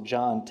Apostle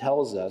John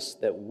tells us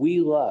that we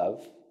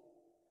love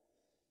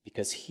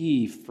because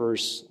he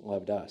first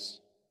loved us.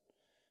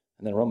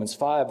 And then Romans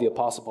 5, the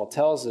Apostle Paul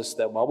tells us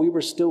that while we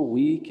were still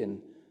weak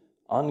and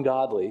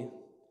ungodly,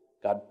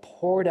 God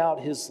poured out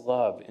his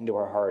love into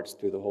our hearts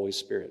through the Holy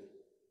Spirit.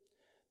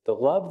 The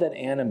love that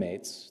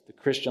animates the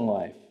Christian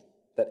life,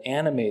 that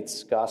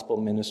animates gospel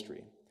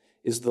ministry,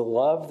 is the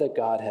love that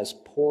God has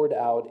poured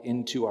out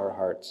into our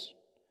hearts.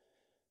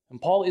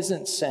 And Paul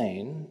isn't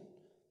saying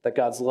that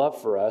God's love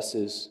for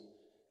us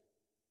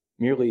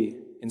merely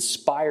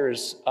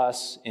inspires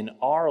us in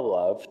our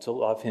love to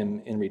love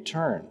him in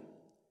return.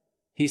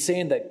 He's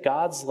saying that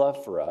God's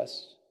love for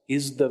us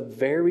is the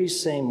very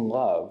same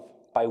love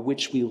by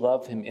which we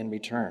love him in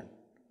return.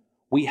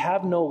 We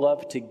have no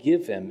love to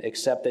give him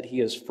except that he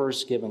has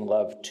first given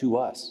love to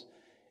us.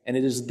 And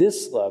it is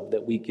this love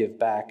that we give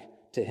back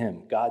to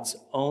him, God's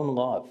own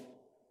love.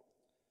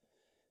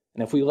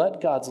 And if we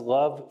let God's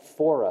love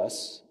for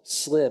us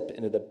slip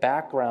into the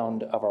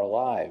background of our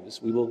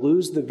lives, we will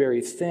lose the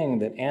very thing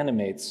that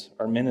animates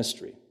our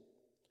ministry.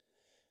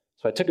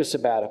 So I took a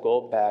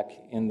sabbatical back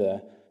in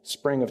the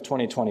spring of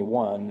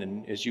 2021,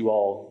 and as you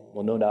all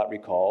will no doubt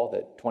recall,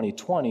 that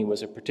 2020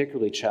 was a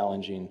particularly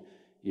challenging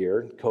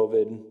year.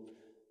 COVID,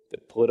 the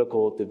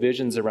political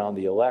divisions around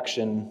the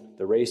election,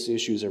 the race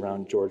issues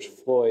around George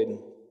Floyd.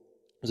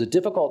 It was a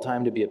difficult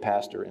time to be a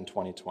pastor in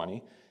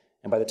 2020.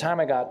 And by the time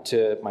I got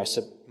to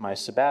my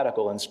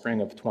sabbatical in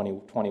spring of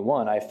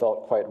 2021, I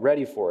felt quite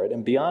ready for it.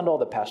 And beyond all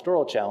the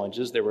pastoral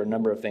challenges, there were a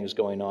number of things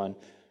going on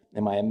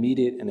in my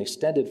immediate and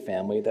extended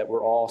family that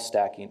were all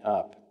stacking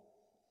up.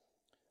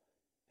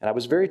 And I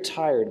was very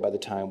tired by the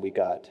time we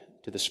got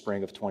to the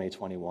spring of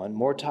 2021,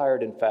 more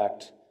tired, in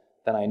fact,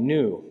 than I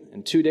knew.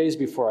 And 2 days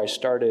before I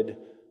started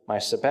my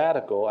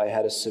sabbatical, I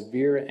had a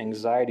severe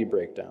anxiety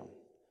breakdown.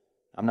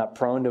 I'm not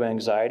prone to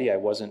anxiety. I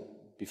wasn't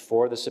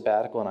before the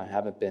sabbatical, and I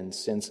haven't been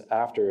since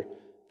after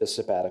the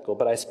sabbatical.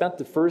 But I spent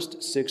the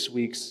first 6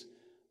 weeks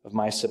of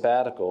my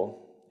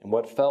sabbatical in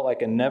what felt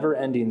like a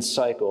never-ending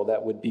cycle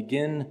that would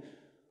begin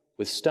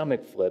with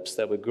stomach flips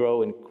that would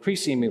grow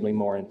increasingly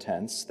more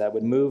intense, that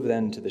would move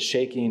then to the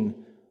shaking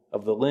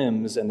of the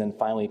limbs, and then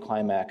finally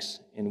climax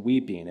in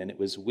weeping. And it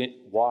was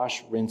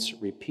wash, rinse,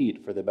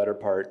 repeat for the better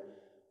part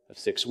of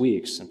 6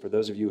 weeks. And for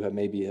those of you who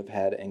maybe have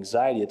had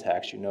anxiety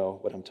attacks, you know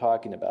what I'm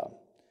talking about.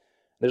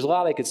 There's a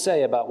lot I could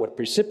say about what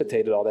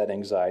precipitated all that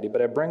anxiety,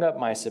 but I bring up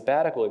my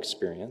sabbatical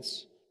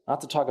experience,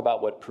 not to talk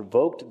about what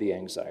provoked the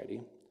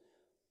anxiety,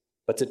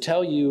 but to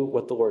tell you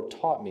what the Lord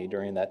taught me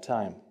during that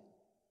time.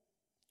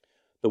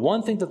 The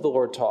one thing that the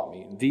Lord taught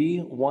me, the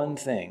one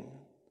thing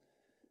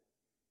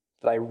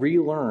that I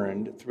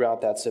relearned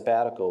throughout that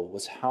sabbatical,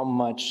 was how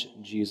much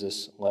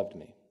Jesus loved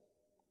me.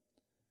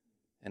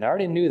 And I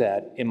already knew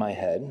that in my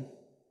head,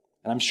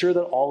 and I'm sure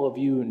that all of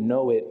you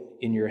know it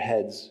in your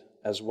heads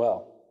as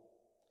well.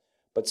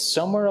 But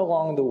somewhere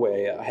along the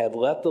way, I had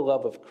let the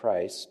love of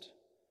Christ,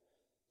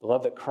 the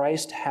love that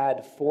Christ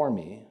had for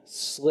me,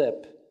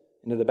 slip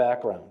into the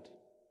background.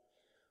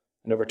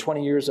 And over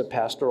 20 years of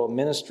pastoral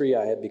ministry,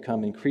 I had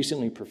become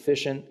increasingly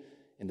proficient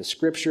in the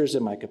scriptures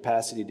and my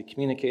capacity to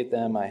communicate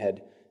them. I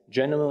had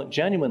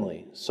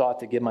genuinely sought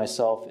to give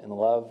myself in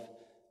love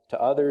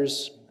to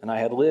others, and I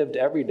had lived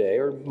every day,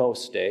 or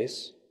most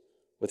days,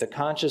 with a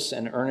conscious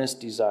and earnest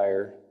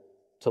desire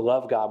to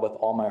love God with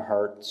all my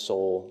heart,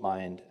 soul,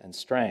 mind, and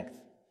strength.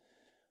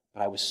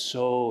 But I was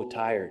so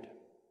tired.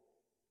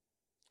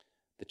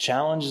 The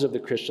challenges of the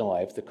Christian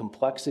life, the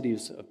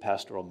complexities of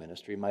pastoral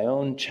ministry, my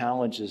own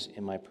challenges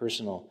in my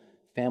personal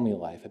family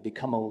life had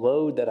become a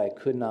load that I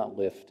could not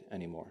lift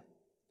anymore.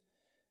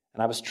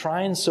 And I was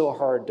trying so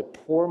hard to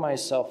pour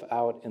myself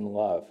out in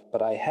love,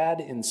 but I had,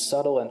 in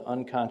subtle and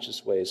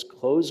unconscious ways,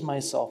 closed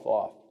myself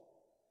off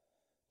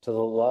to the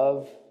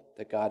love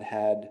that God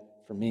had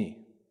for me,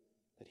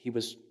 that He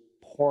was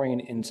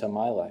pouring into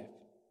my life.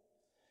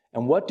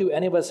 And what do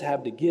any of us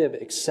have to give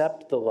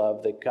except the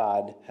love that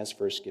God has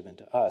first given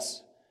to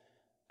us?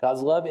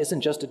 God's love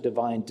isn't just a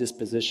divine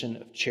disposition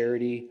of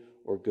charity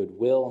or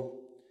goodwill,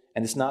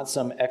 and it's not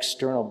some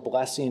external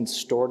blessing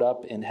stored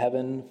up in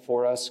heaven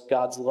for us.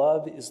 God's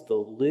love is the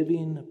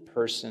living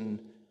person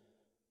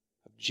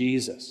of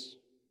Jesus,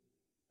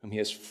 whom He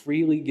has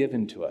freely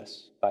given to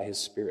us by His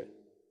Spirit.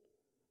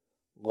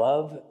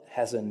 Love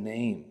has a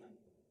name,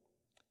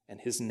 and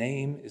His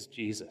name is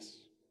Jesus.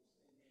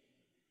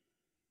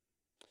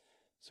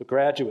 So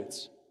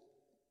graduates,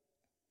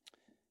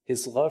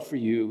 His love for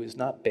you is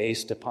not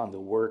based upon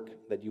the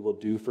work that you will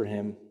do for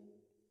Him,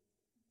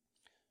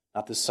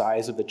 not the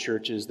size of the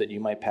churches that you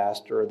might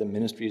pastor or the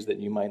ministries that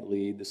you might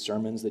lead, the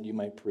sermons that you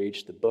might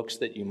preach, the books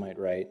that you might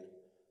write,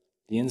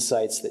 the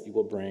insights that you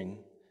will bring.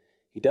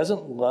 He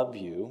doesn't love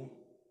you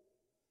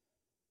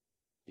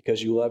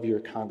because you love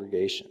your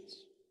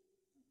congregations,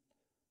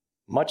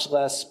 much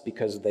less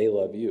because they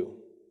love you.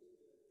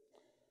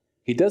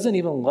 He doesn't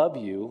even love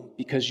you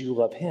because you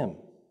love Him.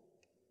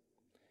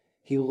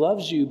 He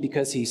loves you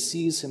because He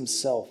sees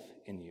Himself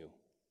in you,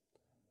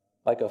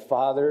 like a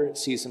father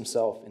sees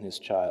himself in his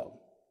child.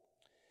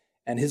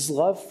 And His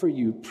love for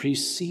you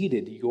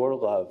preceded your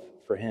love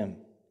for Him.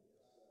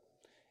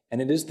 And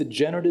it is the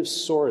generative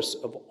source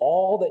of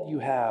all that you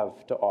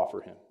have to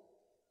offer Him.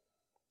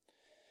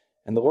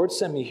 And the Lord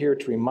sent me here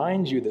to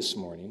remind you this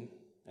morning,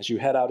 as you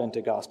head out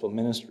into gospel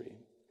ministry,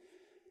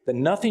 that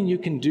nothing you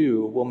can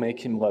do will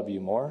make Him love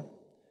you more,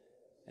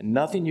 and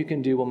nothing you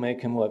can do will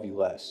make Him love you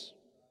less.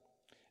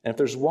 And if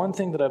there's one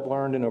thing that I've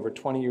learned in over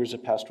 20 years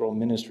of pastoral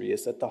ministry,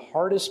 is that the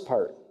hardest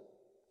part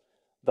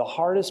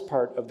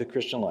of the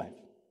Christian life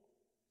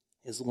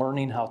is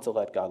learning how to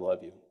let God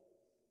love you.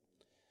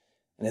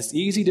 And it's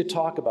easy to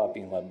talk about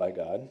being loved by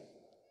God,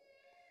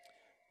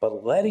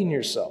 but letting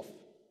yourself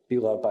be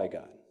loved by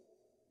God,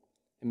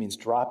 it means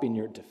dropping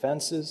your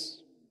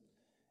defenses.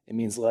 It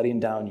means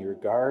letting down your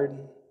guard.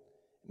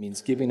 It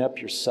means giving up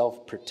your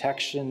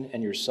self-protection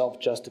and your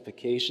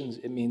self-justifications.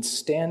 It means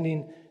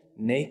standing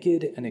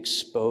naked and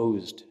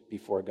exposed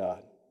before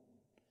God.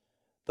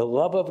 The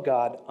love of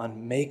God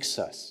unmakes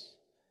us,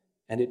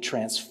 and it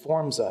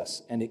transforms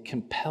us, and it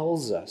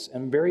compels us.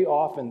 And very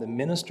often, the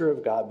minister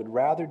of God would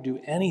rather do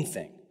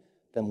anything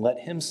than let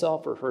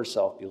himself or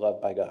herself be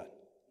loved by God.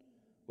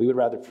 We would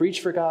rather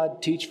preach for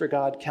God, teach for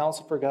God,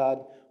 counsel for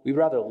God. We'd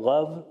rather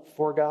love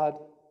for God,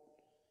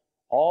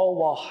 all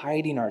while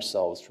hiding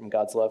ourselves from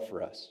God's love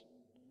for us.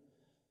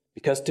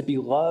 Because to be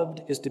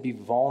loved is to be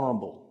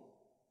vulnerable,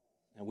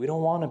 and we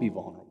don't want to be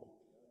vulnerable.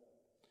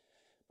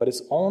 But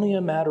it's only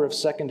a matter of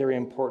secondary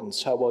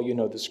importance how well you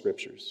know the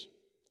Scriptures,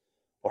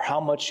 or how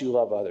much you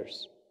love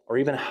others, or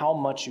even how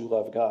much you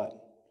love God.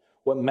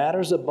 What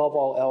matters above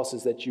all else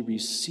is that you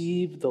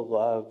receive the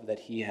love that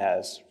He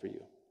has for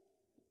you.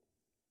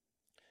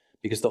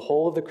 Because the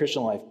whole of the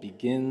Christian life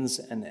begins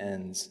and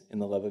ends in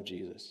the love of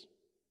Jesus.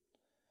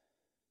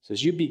 So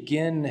as you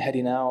begin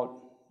heading out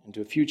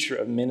into a future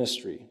of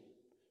ministry,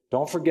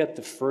 don't forget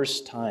the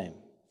first time.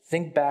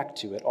 Think back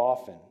to it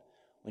often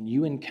when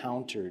you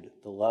encountered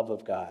the love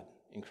of God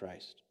in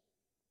Christ.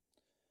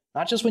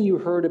 Not just when you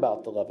heard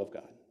about the love of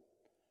God,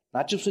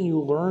 not just when you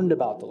learned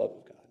about the love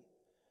of God,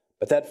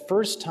 but that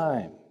first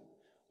time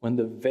when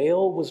the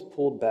veil was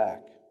pulled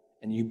back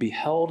and you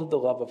beheld the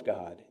love of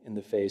God in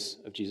the face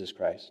of Jesus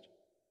Christ.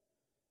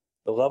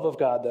 The love of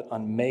God that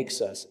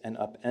unmakes us and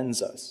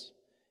upends us.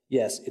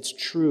 Yes, it's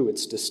true,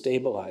 it's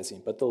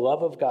destabilizing, but the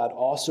love of God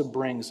also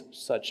brings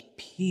such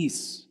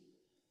peace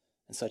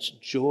and such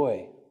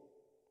joy,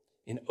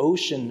 an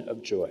ocean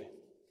of joy.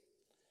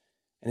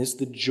 And it's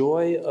the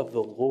joy of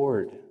the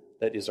Lord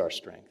that is our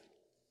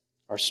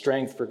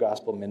strength for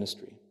gospel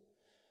ministry.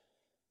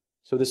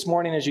 So this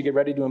morning, as you get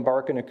ready to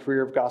embark on a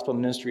career of gospel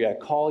ministry, I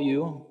call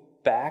you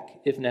back,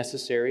 if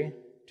necessary,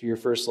 to your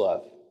first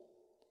love.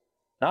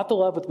 Not the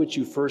love with which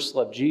you first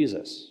loved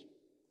Jesus,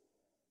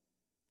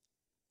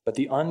 but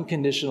the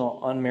unconditional,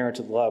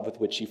 unmerited love with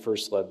which he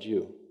first loved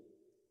you.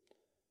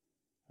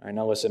 All right,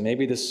 now listen,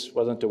 maybe this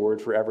wasn't a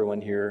word for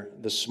everyone here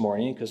this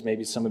morning, because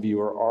maybe some of you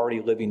are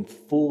already living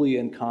fully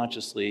and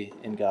consciously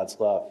in God's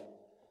love.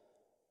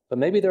 But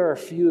maybe there are a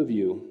few of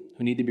you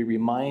who need to be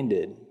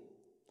reminded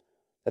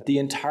that the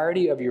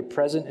entirety of your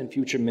present and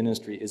future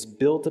ministry is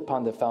built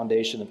upon the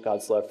foundation of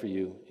God's love for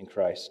you in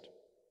Christ.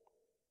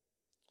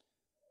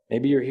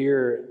 Maybe you're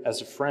here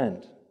as a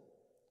friend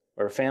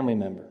or a family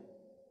member,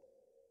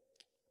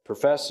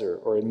 professor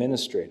or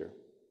administrator.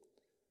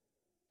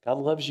 God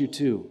loves you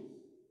too,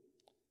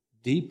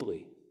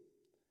 deeply,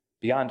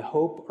 beyond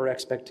hope or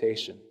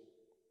expectation.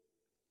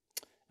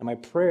 And my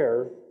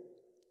prayer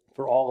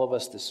for all of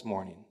us this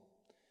morning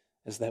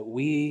is that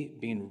we,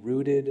 being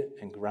rooted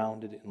and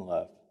grounded in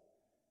love,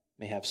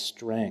 may have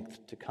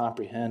strength to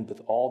comprehend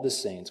with all the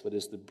saints what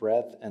is the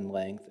breadth and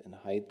length and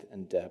height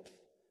and depth,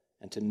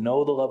 and to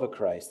know the love of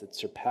Christ that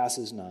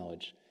surpasses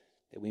knowledge,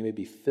 that we may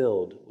be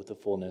filled with the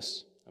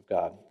fullness of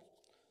God.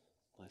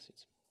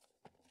 Blessings.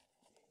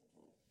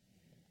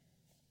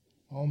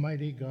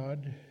 Almighty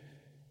God,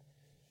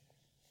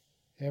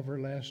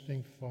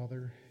 everlasting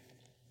Father,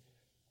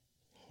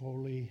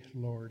 Holy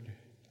Lord,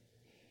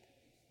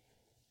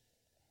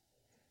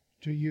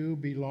 to you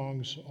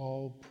belongs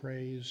all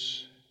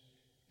praise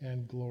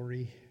and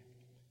glory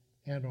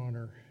and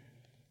honor.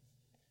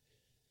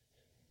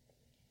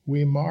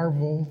 We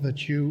marvel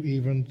that you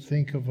even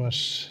think of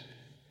us,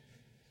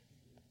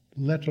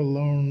 let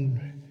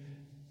alone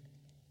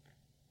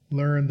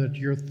learn that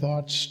your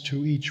thoughts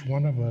to each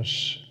one of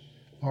us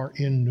are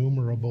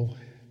innumerable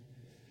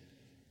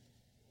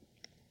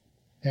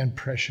and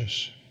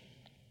precious.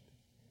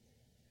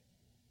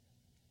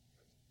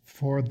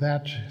 For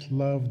that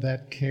love,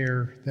 that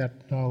care,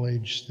 that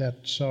knowledge, that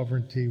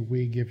sovereignty,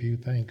 we give you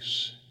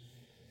thanks.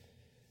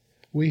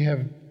 We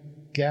have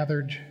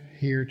gathered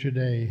here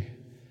today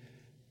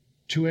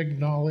to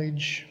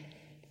acknowledge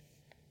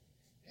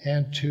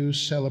and to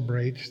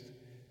celebrate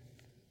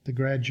the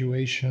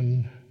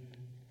graduation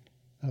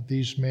of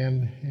these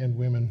men and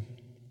women.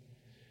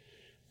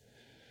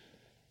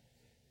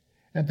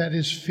 And that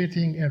is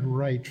fitting and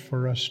right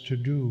for us to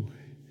do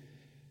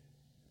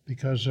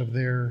because of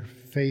their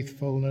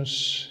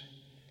faithfulness,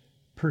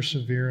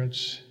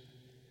 perseverance,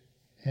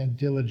 and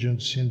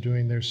diligence in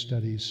doing their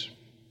studies.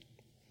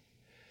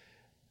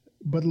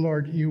 But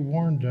Lord, you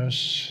warned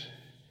us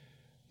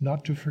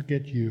not to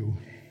forget you.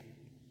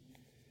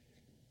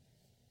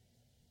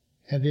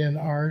 And in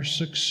our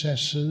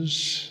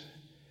successes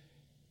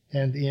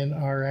and in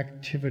our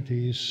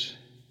activities,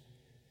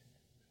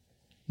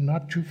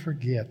 not to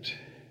forget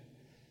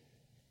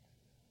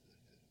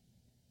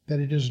that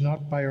it is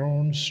not by our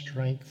own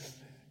strength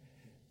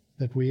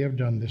that we have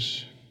done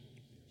this.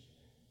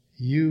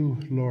 You,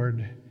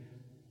 Lord,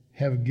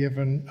 have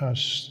given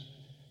us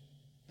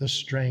the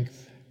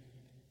strength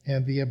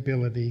and the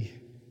ability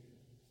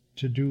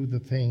to do the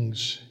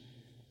things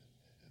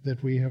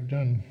that we have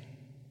done.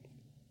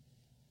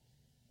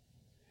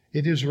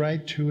 It is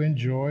right to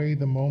enjoy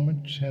the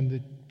moment and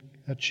the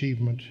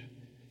achievement.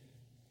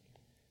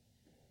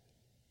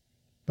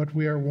 But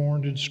we are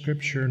warned in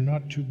Scripture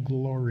not to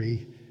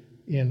glory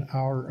in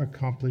our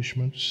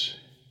accomplishments,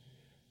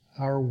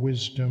 our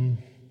wisdom,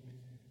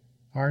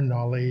 our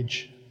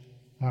knowledge,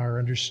 our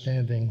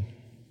understanding,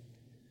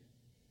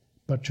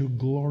 but to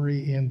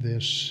glory in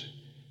this,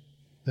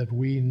 that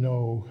we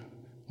know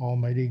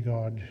Almighty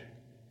God,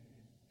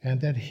 and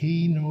that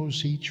He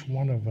knows each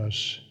one of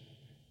us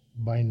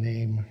by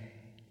name.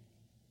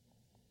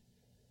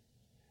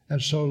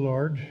 And so,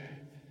 Lord,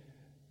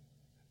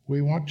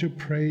 we want to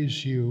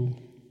praise you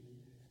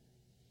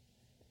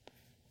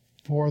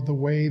for the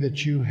way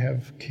that you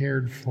have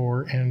cared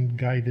for and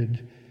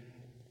guided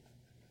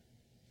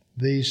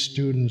these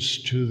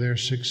students to their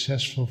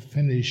successful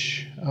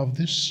finish of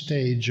this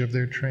stage of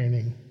their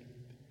training.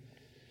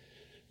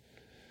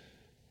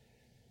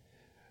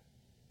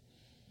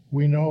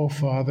 We know,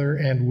 Father,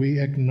 and we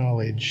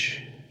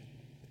acknowledge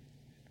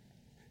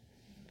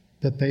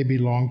that they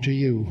belong to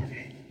you.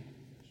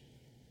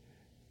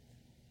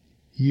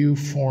 You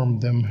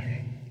formed them.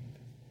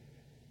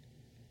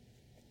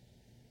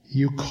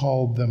 You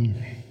called them.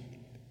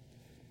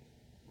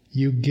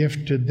 You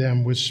gifted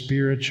them with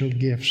spiritual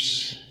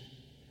gifts.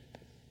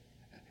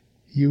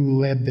 You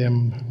led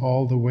them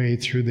all the way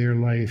through their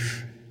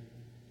life.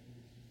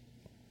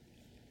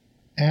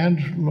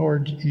 And,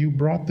 Lord, you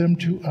brought them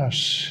to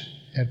us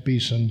at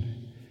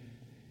Beeson,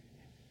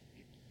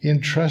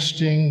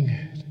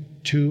 entrusting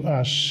to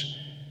us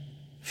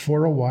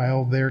for a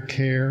while their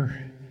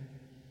care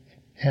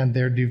and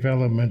their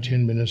development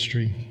in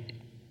ministry.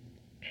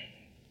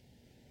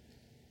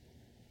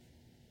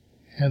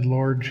 And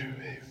Lord,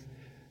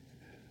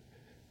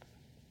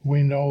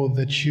 we know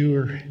that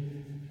your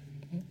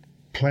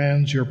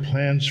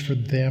plans for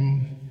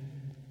them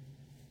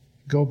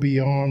go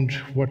beyond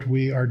what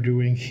we are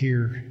doing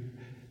here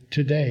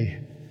today.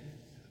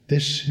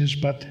 This is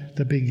but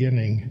the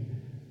beginning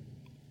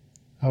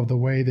of the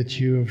way that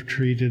you have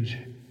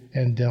treated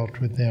and dealt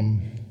with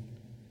them.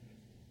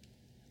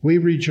 We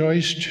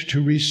rejoiced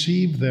to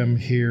receive them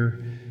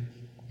here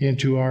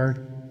into our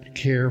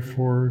care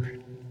for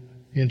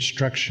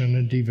instruction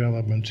and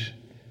development.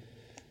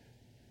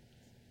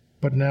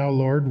 But now,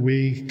 Lord,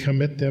 we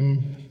commit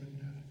them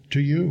to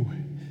you,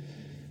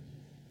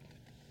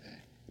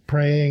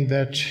 praying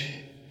that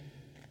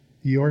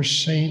your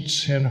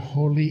saints and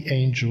holy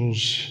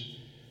angels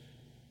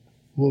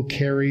will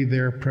carry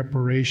their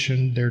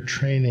preparation, their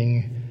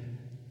training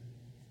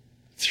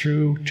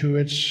through to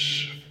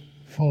its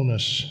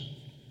fullness.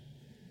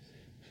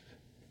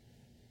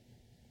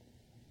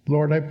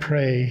 Lord, I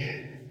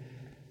pray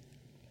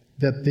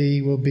that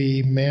they will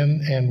be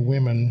men and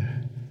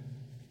women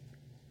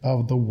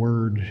of the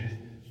Word,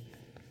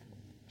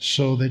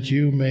 so that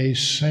you may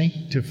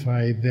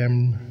sanctify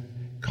them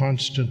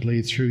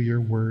constantly through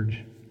your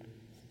Word.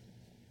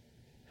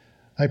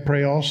 I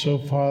pray also,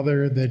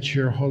 Father, that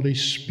your Holy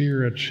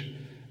Spirit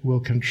will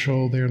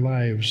control their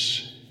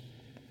lives,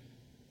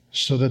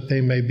 so that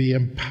they may be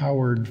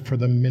empowered for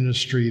the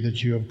ministry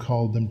that you have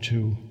called them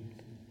to.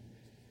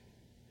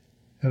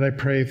 And I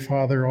pray,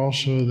 Father,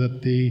 also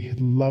that the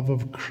love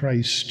of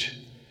Christ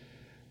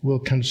will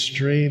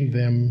constrain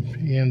them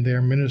in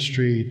their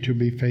ministry to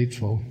be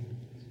faithful,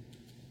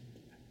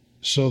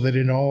 so that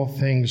in all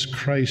things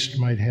Christ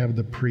might have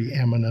the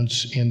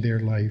preeminence in their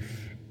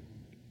life.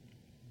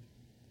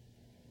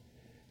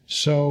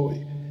 So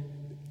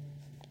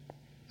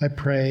I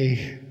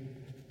pray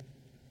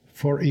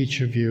for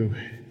each of you.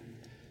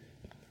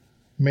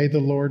 May the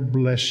Lord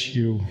bless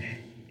you.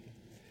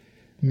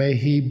 May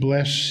he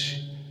bless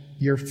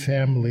your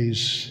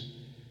families.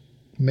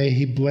 May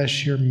he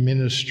bless your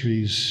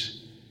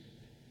ministries.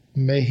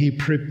 May he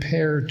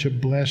prepare to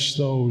bless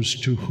those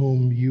to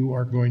whom you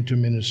are going to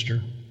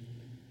minister.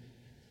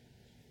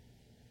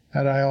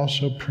 And I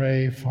also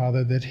pray,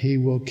 Father, that he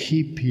will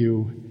keep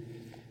you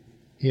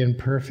in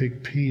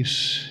perfect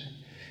peace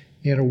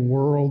in a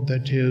world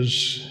that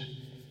is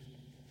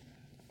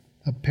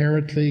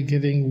apparently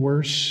getting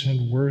worse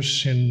and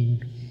worse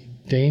in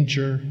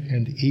danger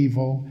and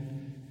evil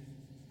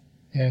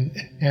and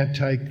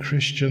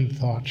anti-Christian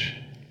thought.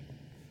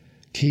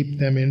 Keep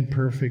them in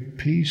perfect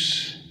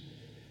peace,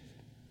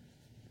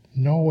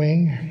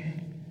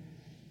 knowing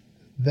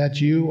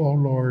that you, O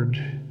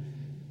Lord,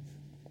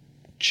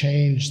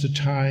 change the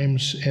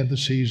times and the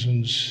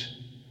seasons.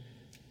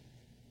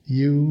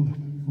 You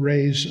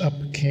raise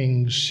up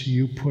kings,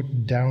 you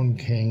put down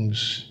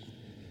kings,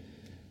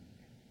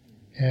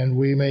 and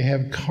we may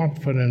have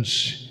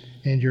confidence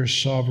in your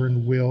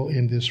sovereign will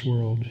in this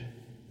world.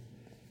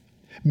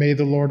 May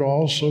the Lord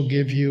also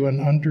give you an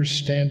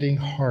understanding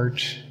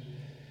heart,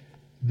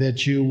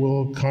 that you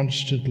will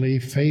constantly,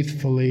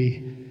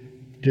 faithfully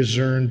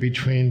discern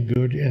between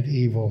good and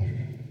evil,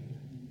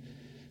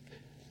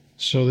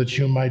 so that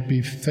you might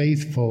be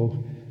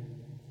faithful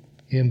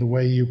in the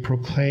way you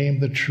proclaim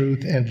the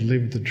truth and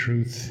live the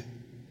truth.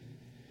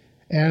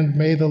 And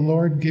may the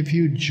Lord give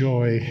you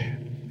joy,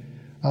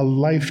 a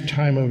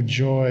lifetime of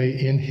joy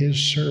in his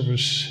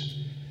service,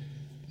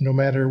 no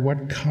matter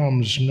what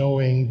comes,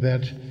 knowing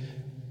that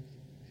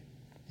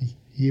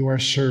you are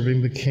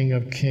serving the King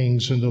of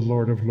Kings and the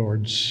Lord of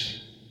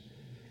Lords.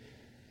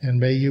 And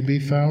may you be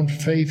found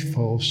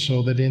faithful,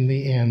 so that in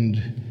the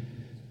end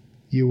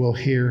you will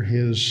hear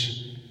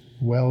his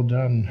 "Well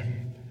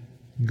done,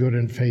 good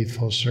and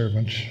faithful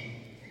servant."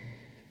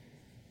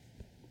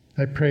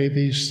 I pray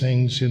these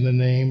things in the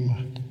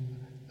name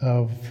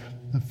of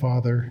the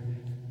Father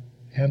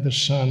and the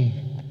Son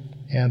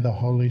and the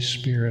Holy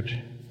Spirit.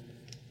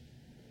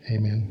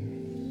 Amen.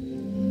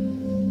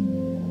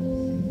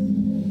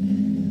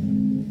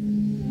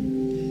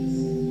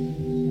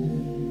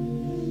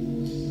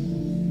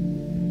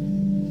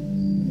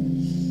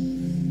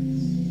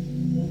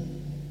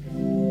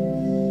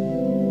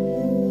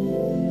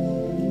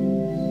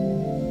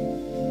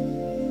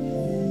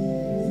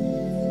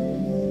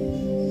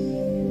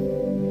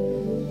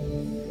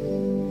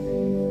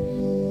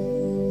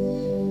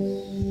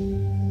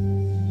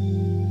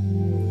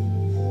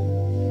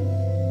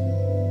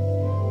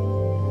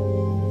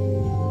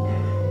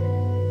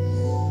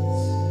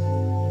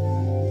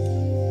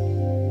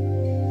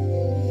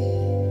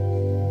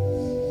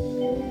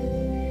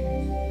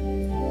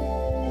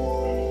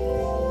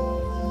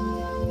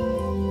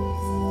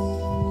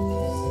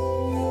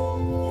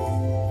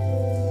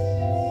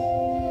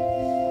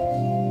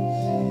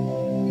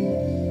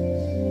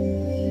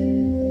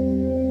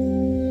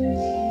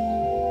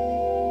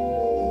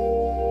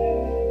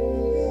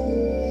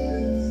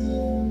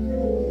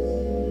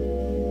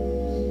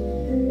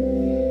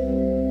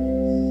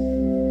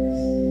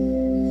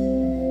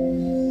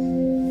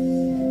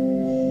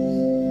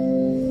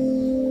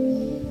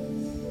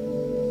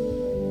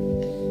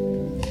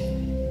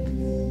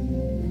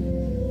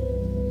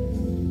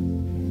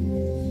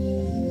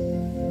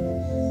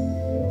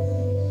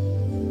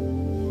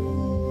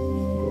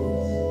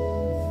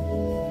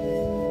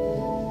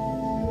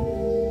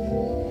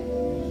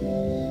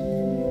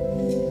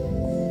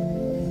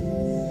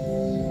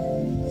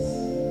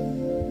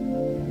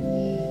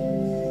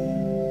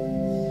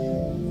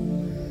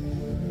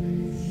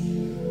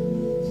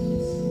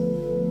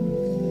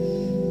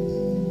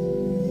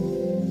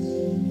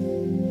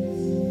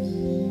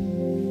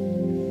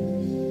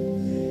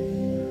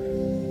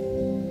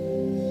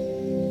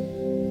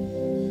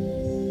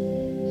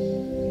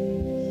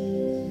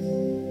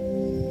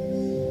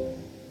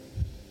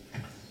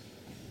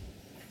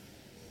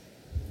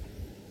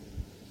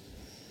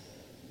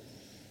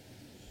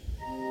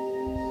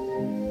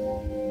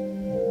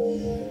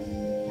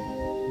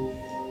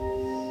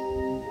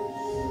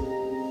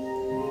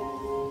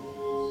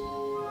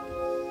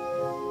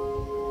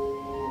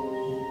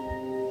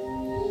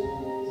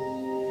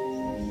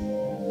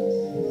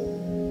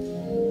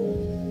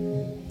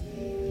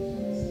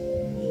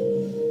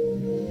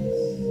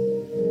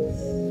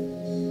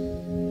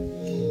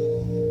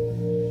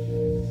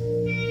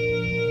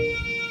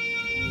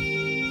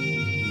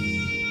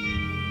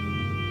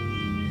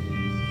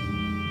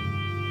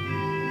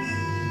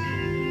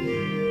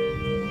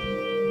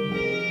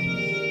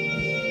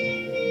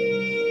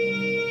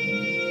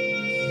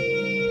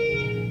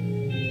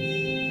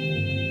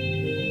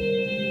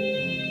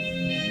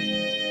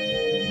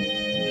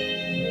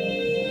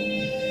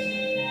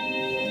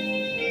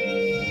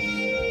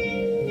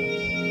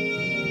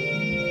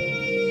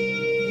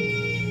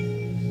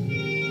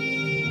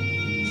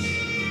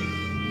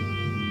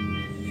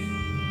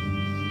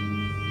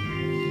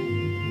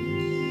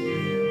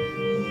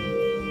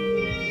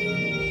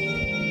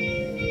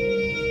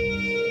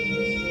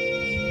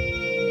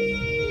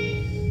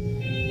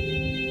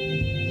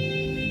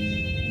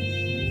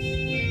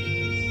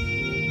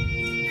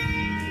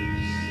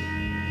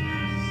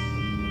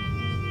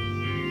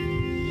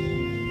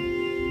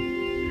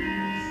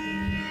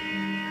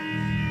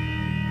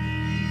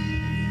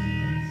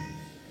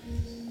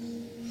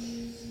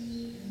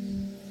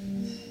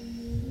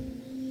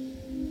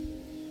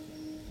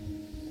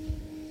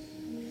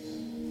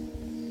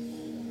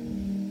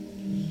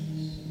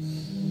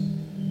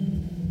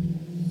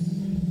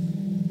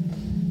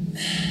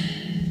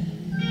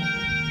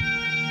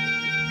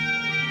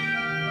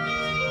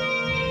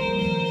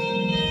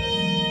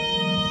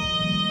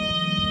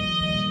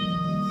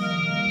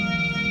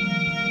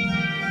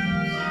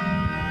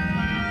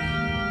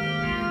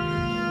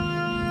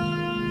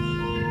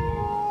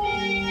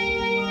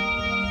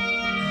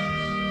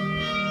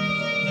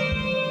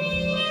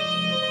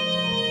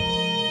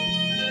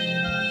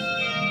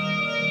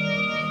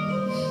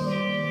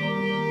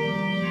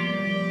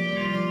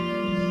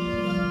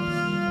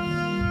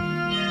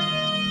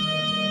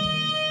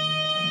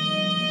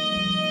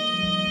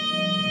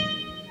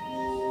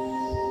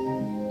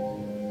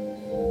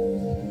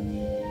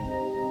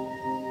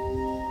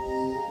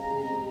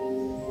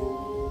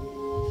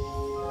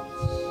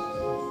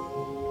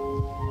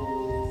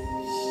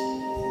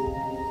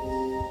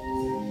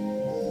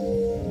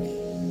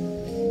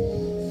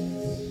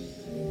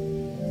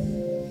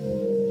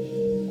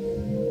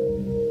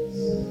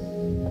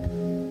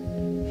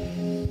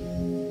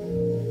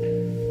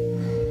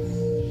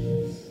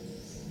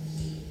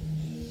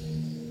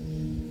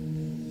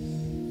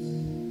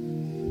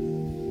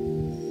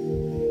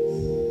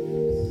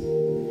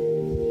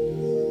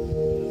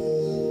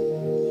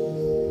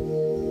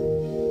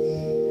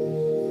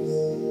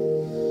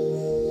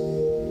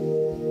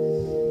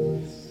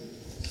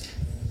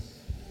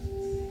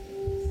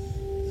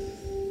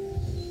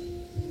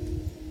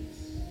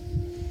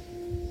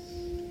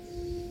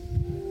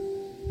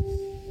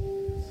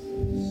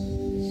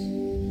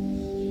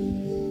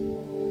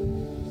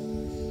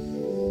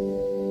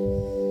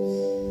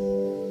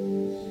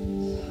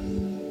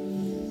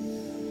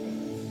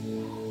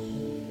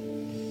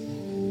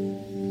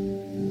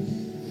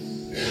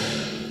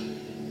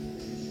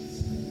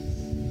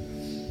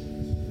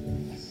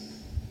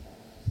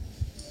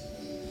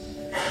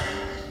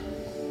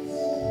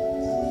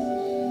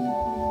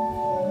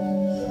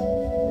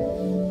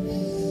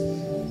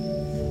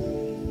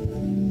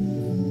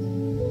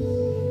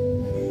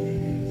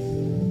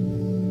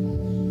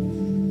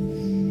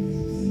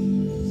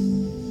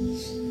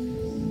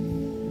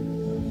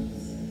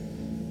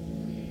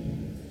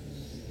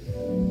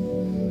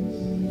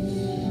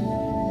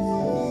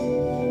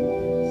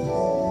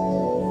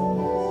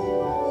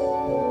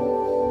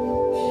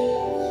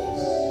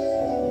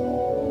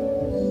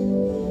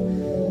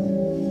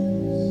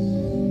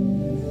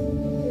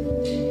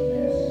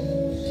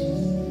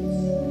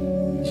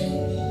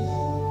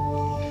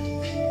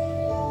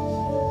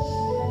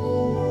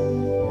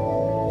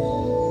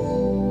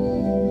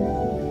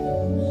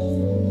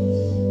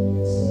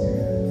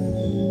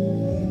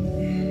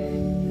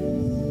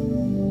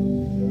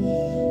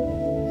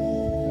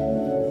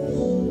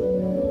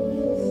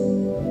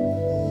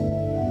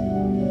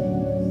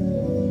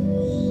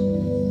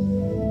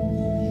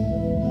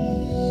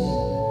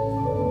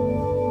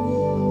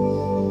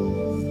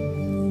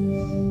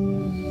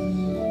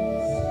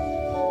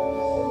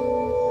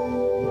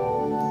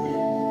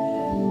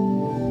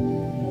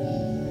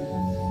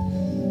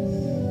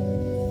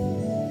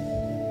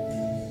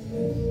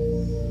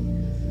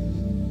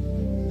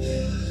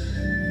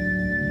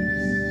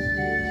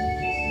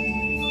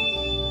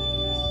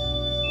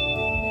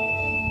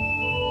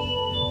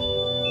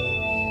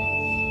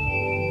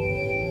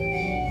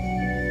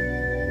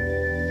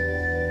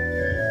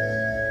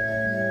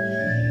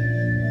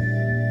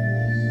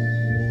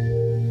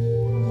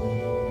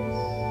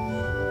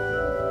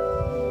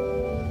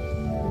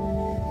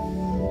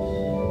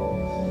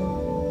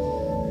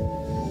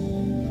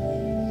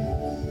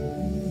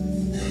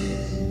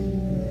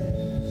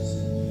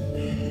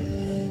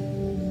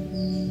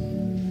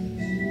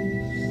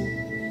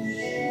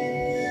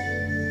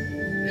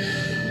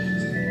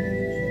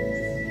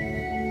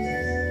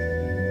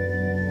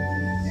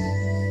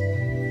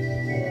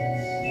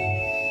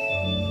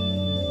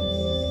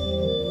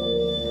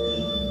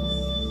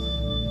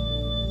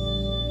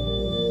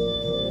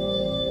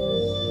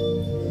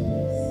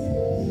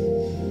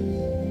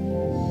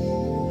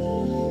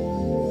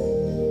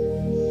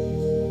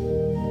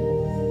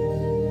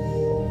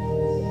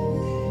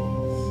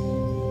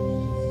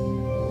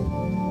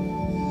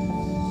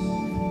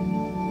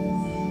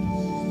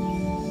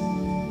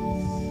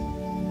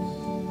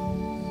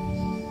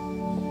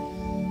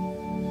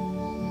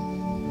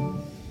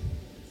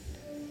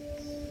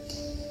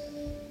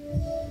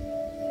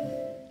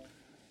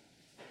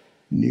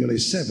 Nearly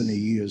 70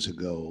 years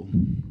ago,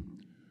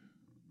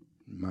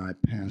 my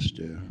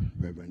pastor,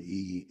 Reverend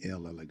E.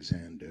 L.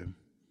 Alexander,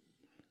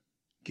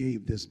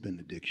 gave this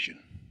benediction.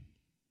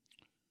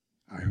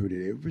 I heard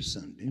it every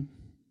Sunday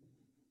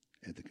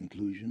at the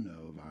conclusion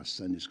of our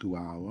Sunday school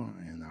hour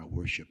and our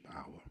worship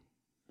hour.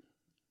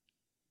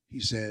 He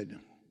said,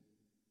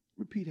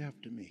 repeat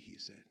after me, he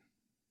said,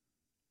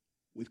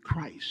 with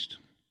Christ,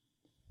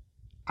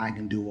 I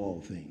can do all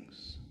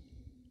things.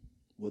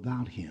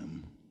 Without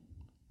him,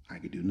 I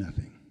can do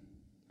nothing.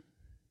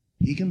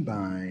 He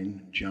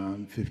combined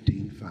John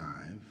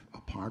 15:5,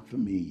 apart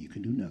from me, you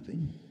can do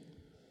nothing,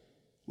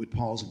 with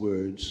Paul's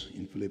words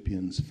in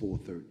Philippians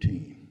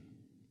 4:13,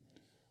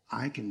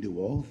 I can do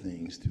all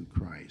things through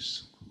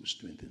Christ who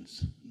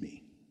strengthens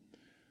me.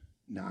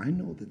 Now, I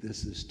know that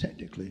this is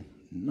technically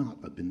not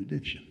a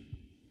benediction,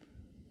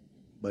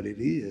 but it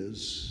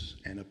is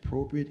an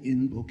appropriate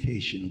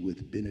invocation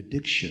with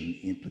benediction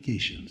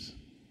implications.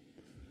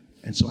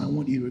 And so I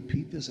want you to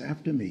repeat this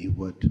after me,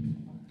 what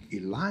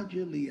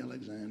Elijah Lee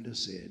Alexander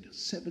said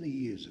 70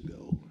 years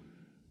ago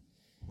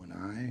when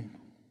I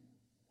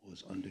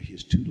was under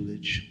his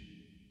tutelage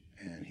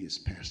and his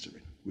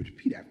pastoring.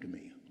 Repeat after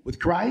me. With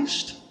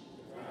Christ,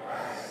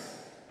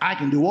 I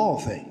can do all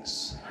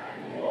things.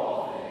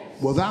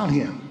 Without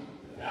him,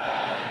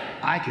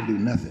 I can do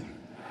nothing.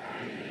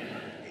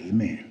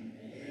 Amen.